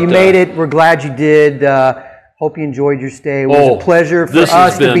 well, you made it. We're glad you did. Hope you enjoyed your stay. It was a pleasure for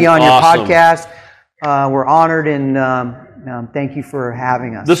us to be on your podcast. We're honored, and thank you for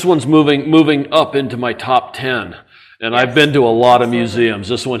having us. This one's moving up into my top 10. And I've been to a lot of museums.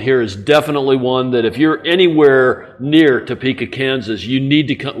 This one here is definitely one that if you're anywhere near Topeka, Kansas, you need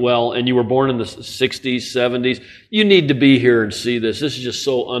to come, and you were born in the 60s, 70s, you need to be here and see this. This is just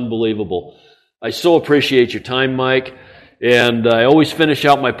so unbelievable. I so appreciate your time, Mike. And I always finish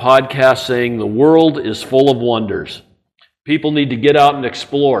out my podcast saying the world is full of wonders. People need to get out and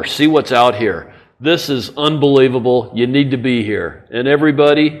explore, see what's out here. This is unbelievable. You need to be here. And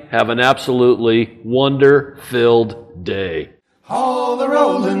everybody have an absolutely wonder-filled day. All the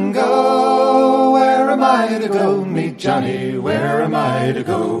rolling go, where am I to go? Meet Johnny, where am I to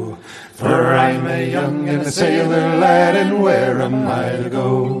go? For I'm a young and a sailor lad, and where am I to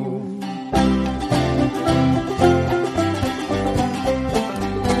go?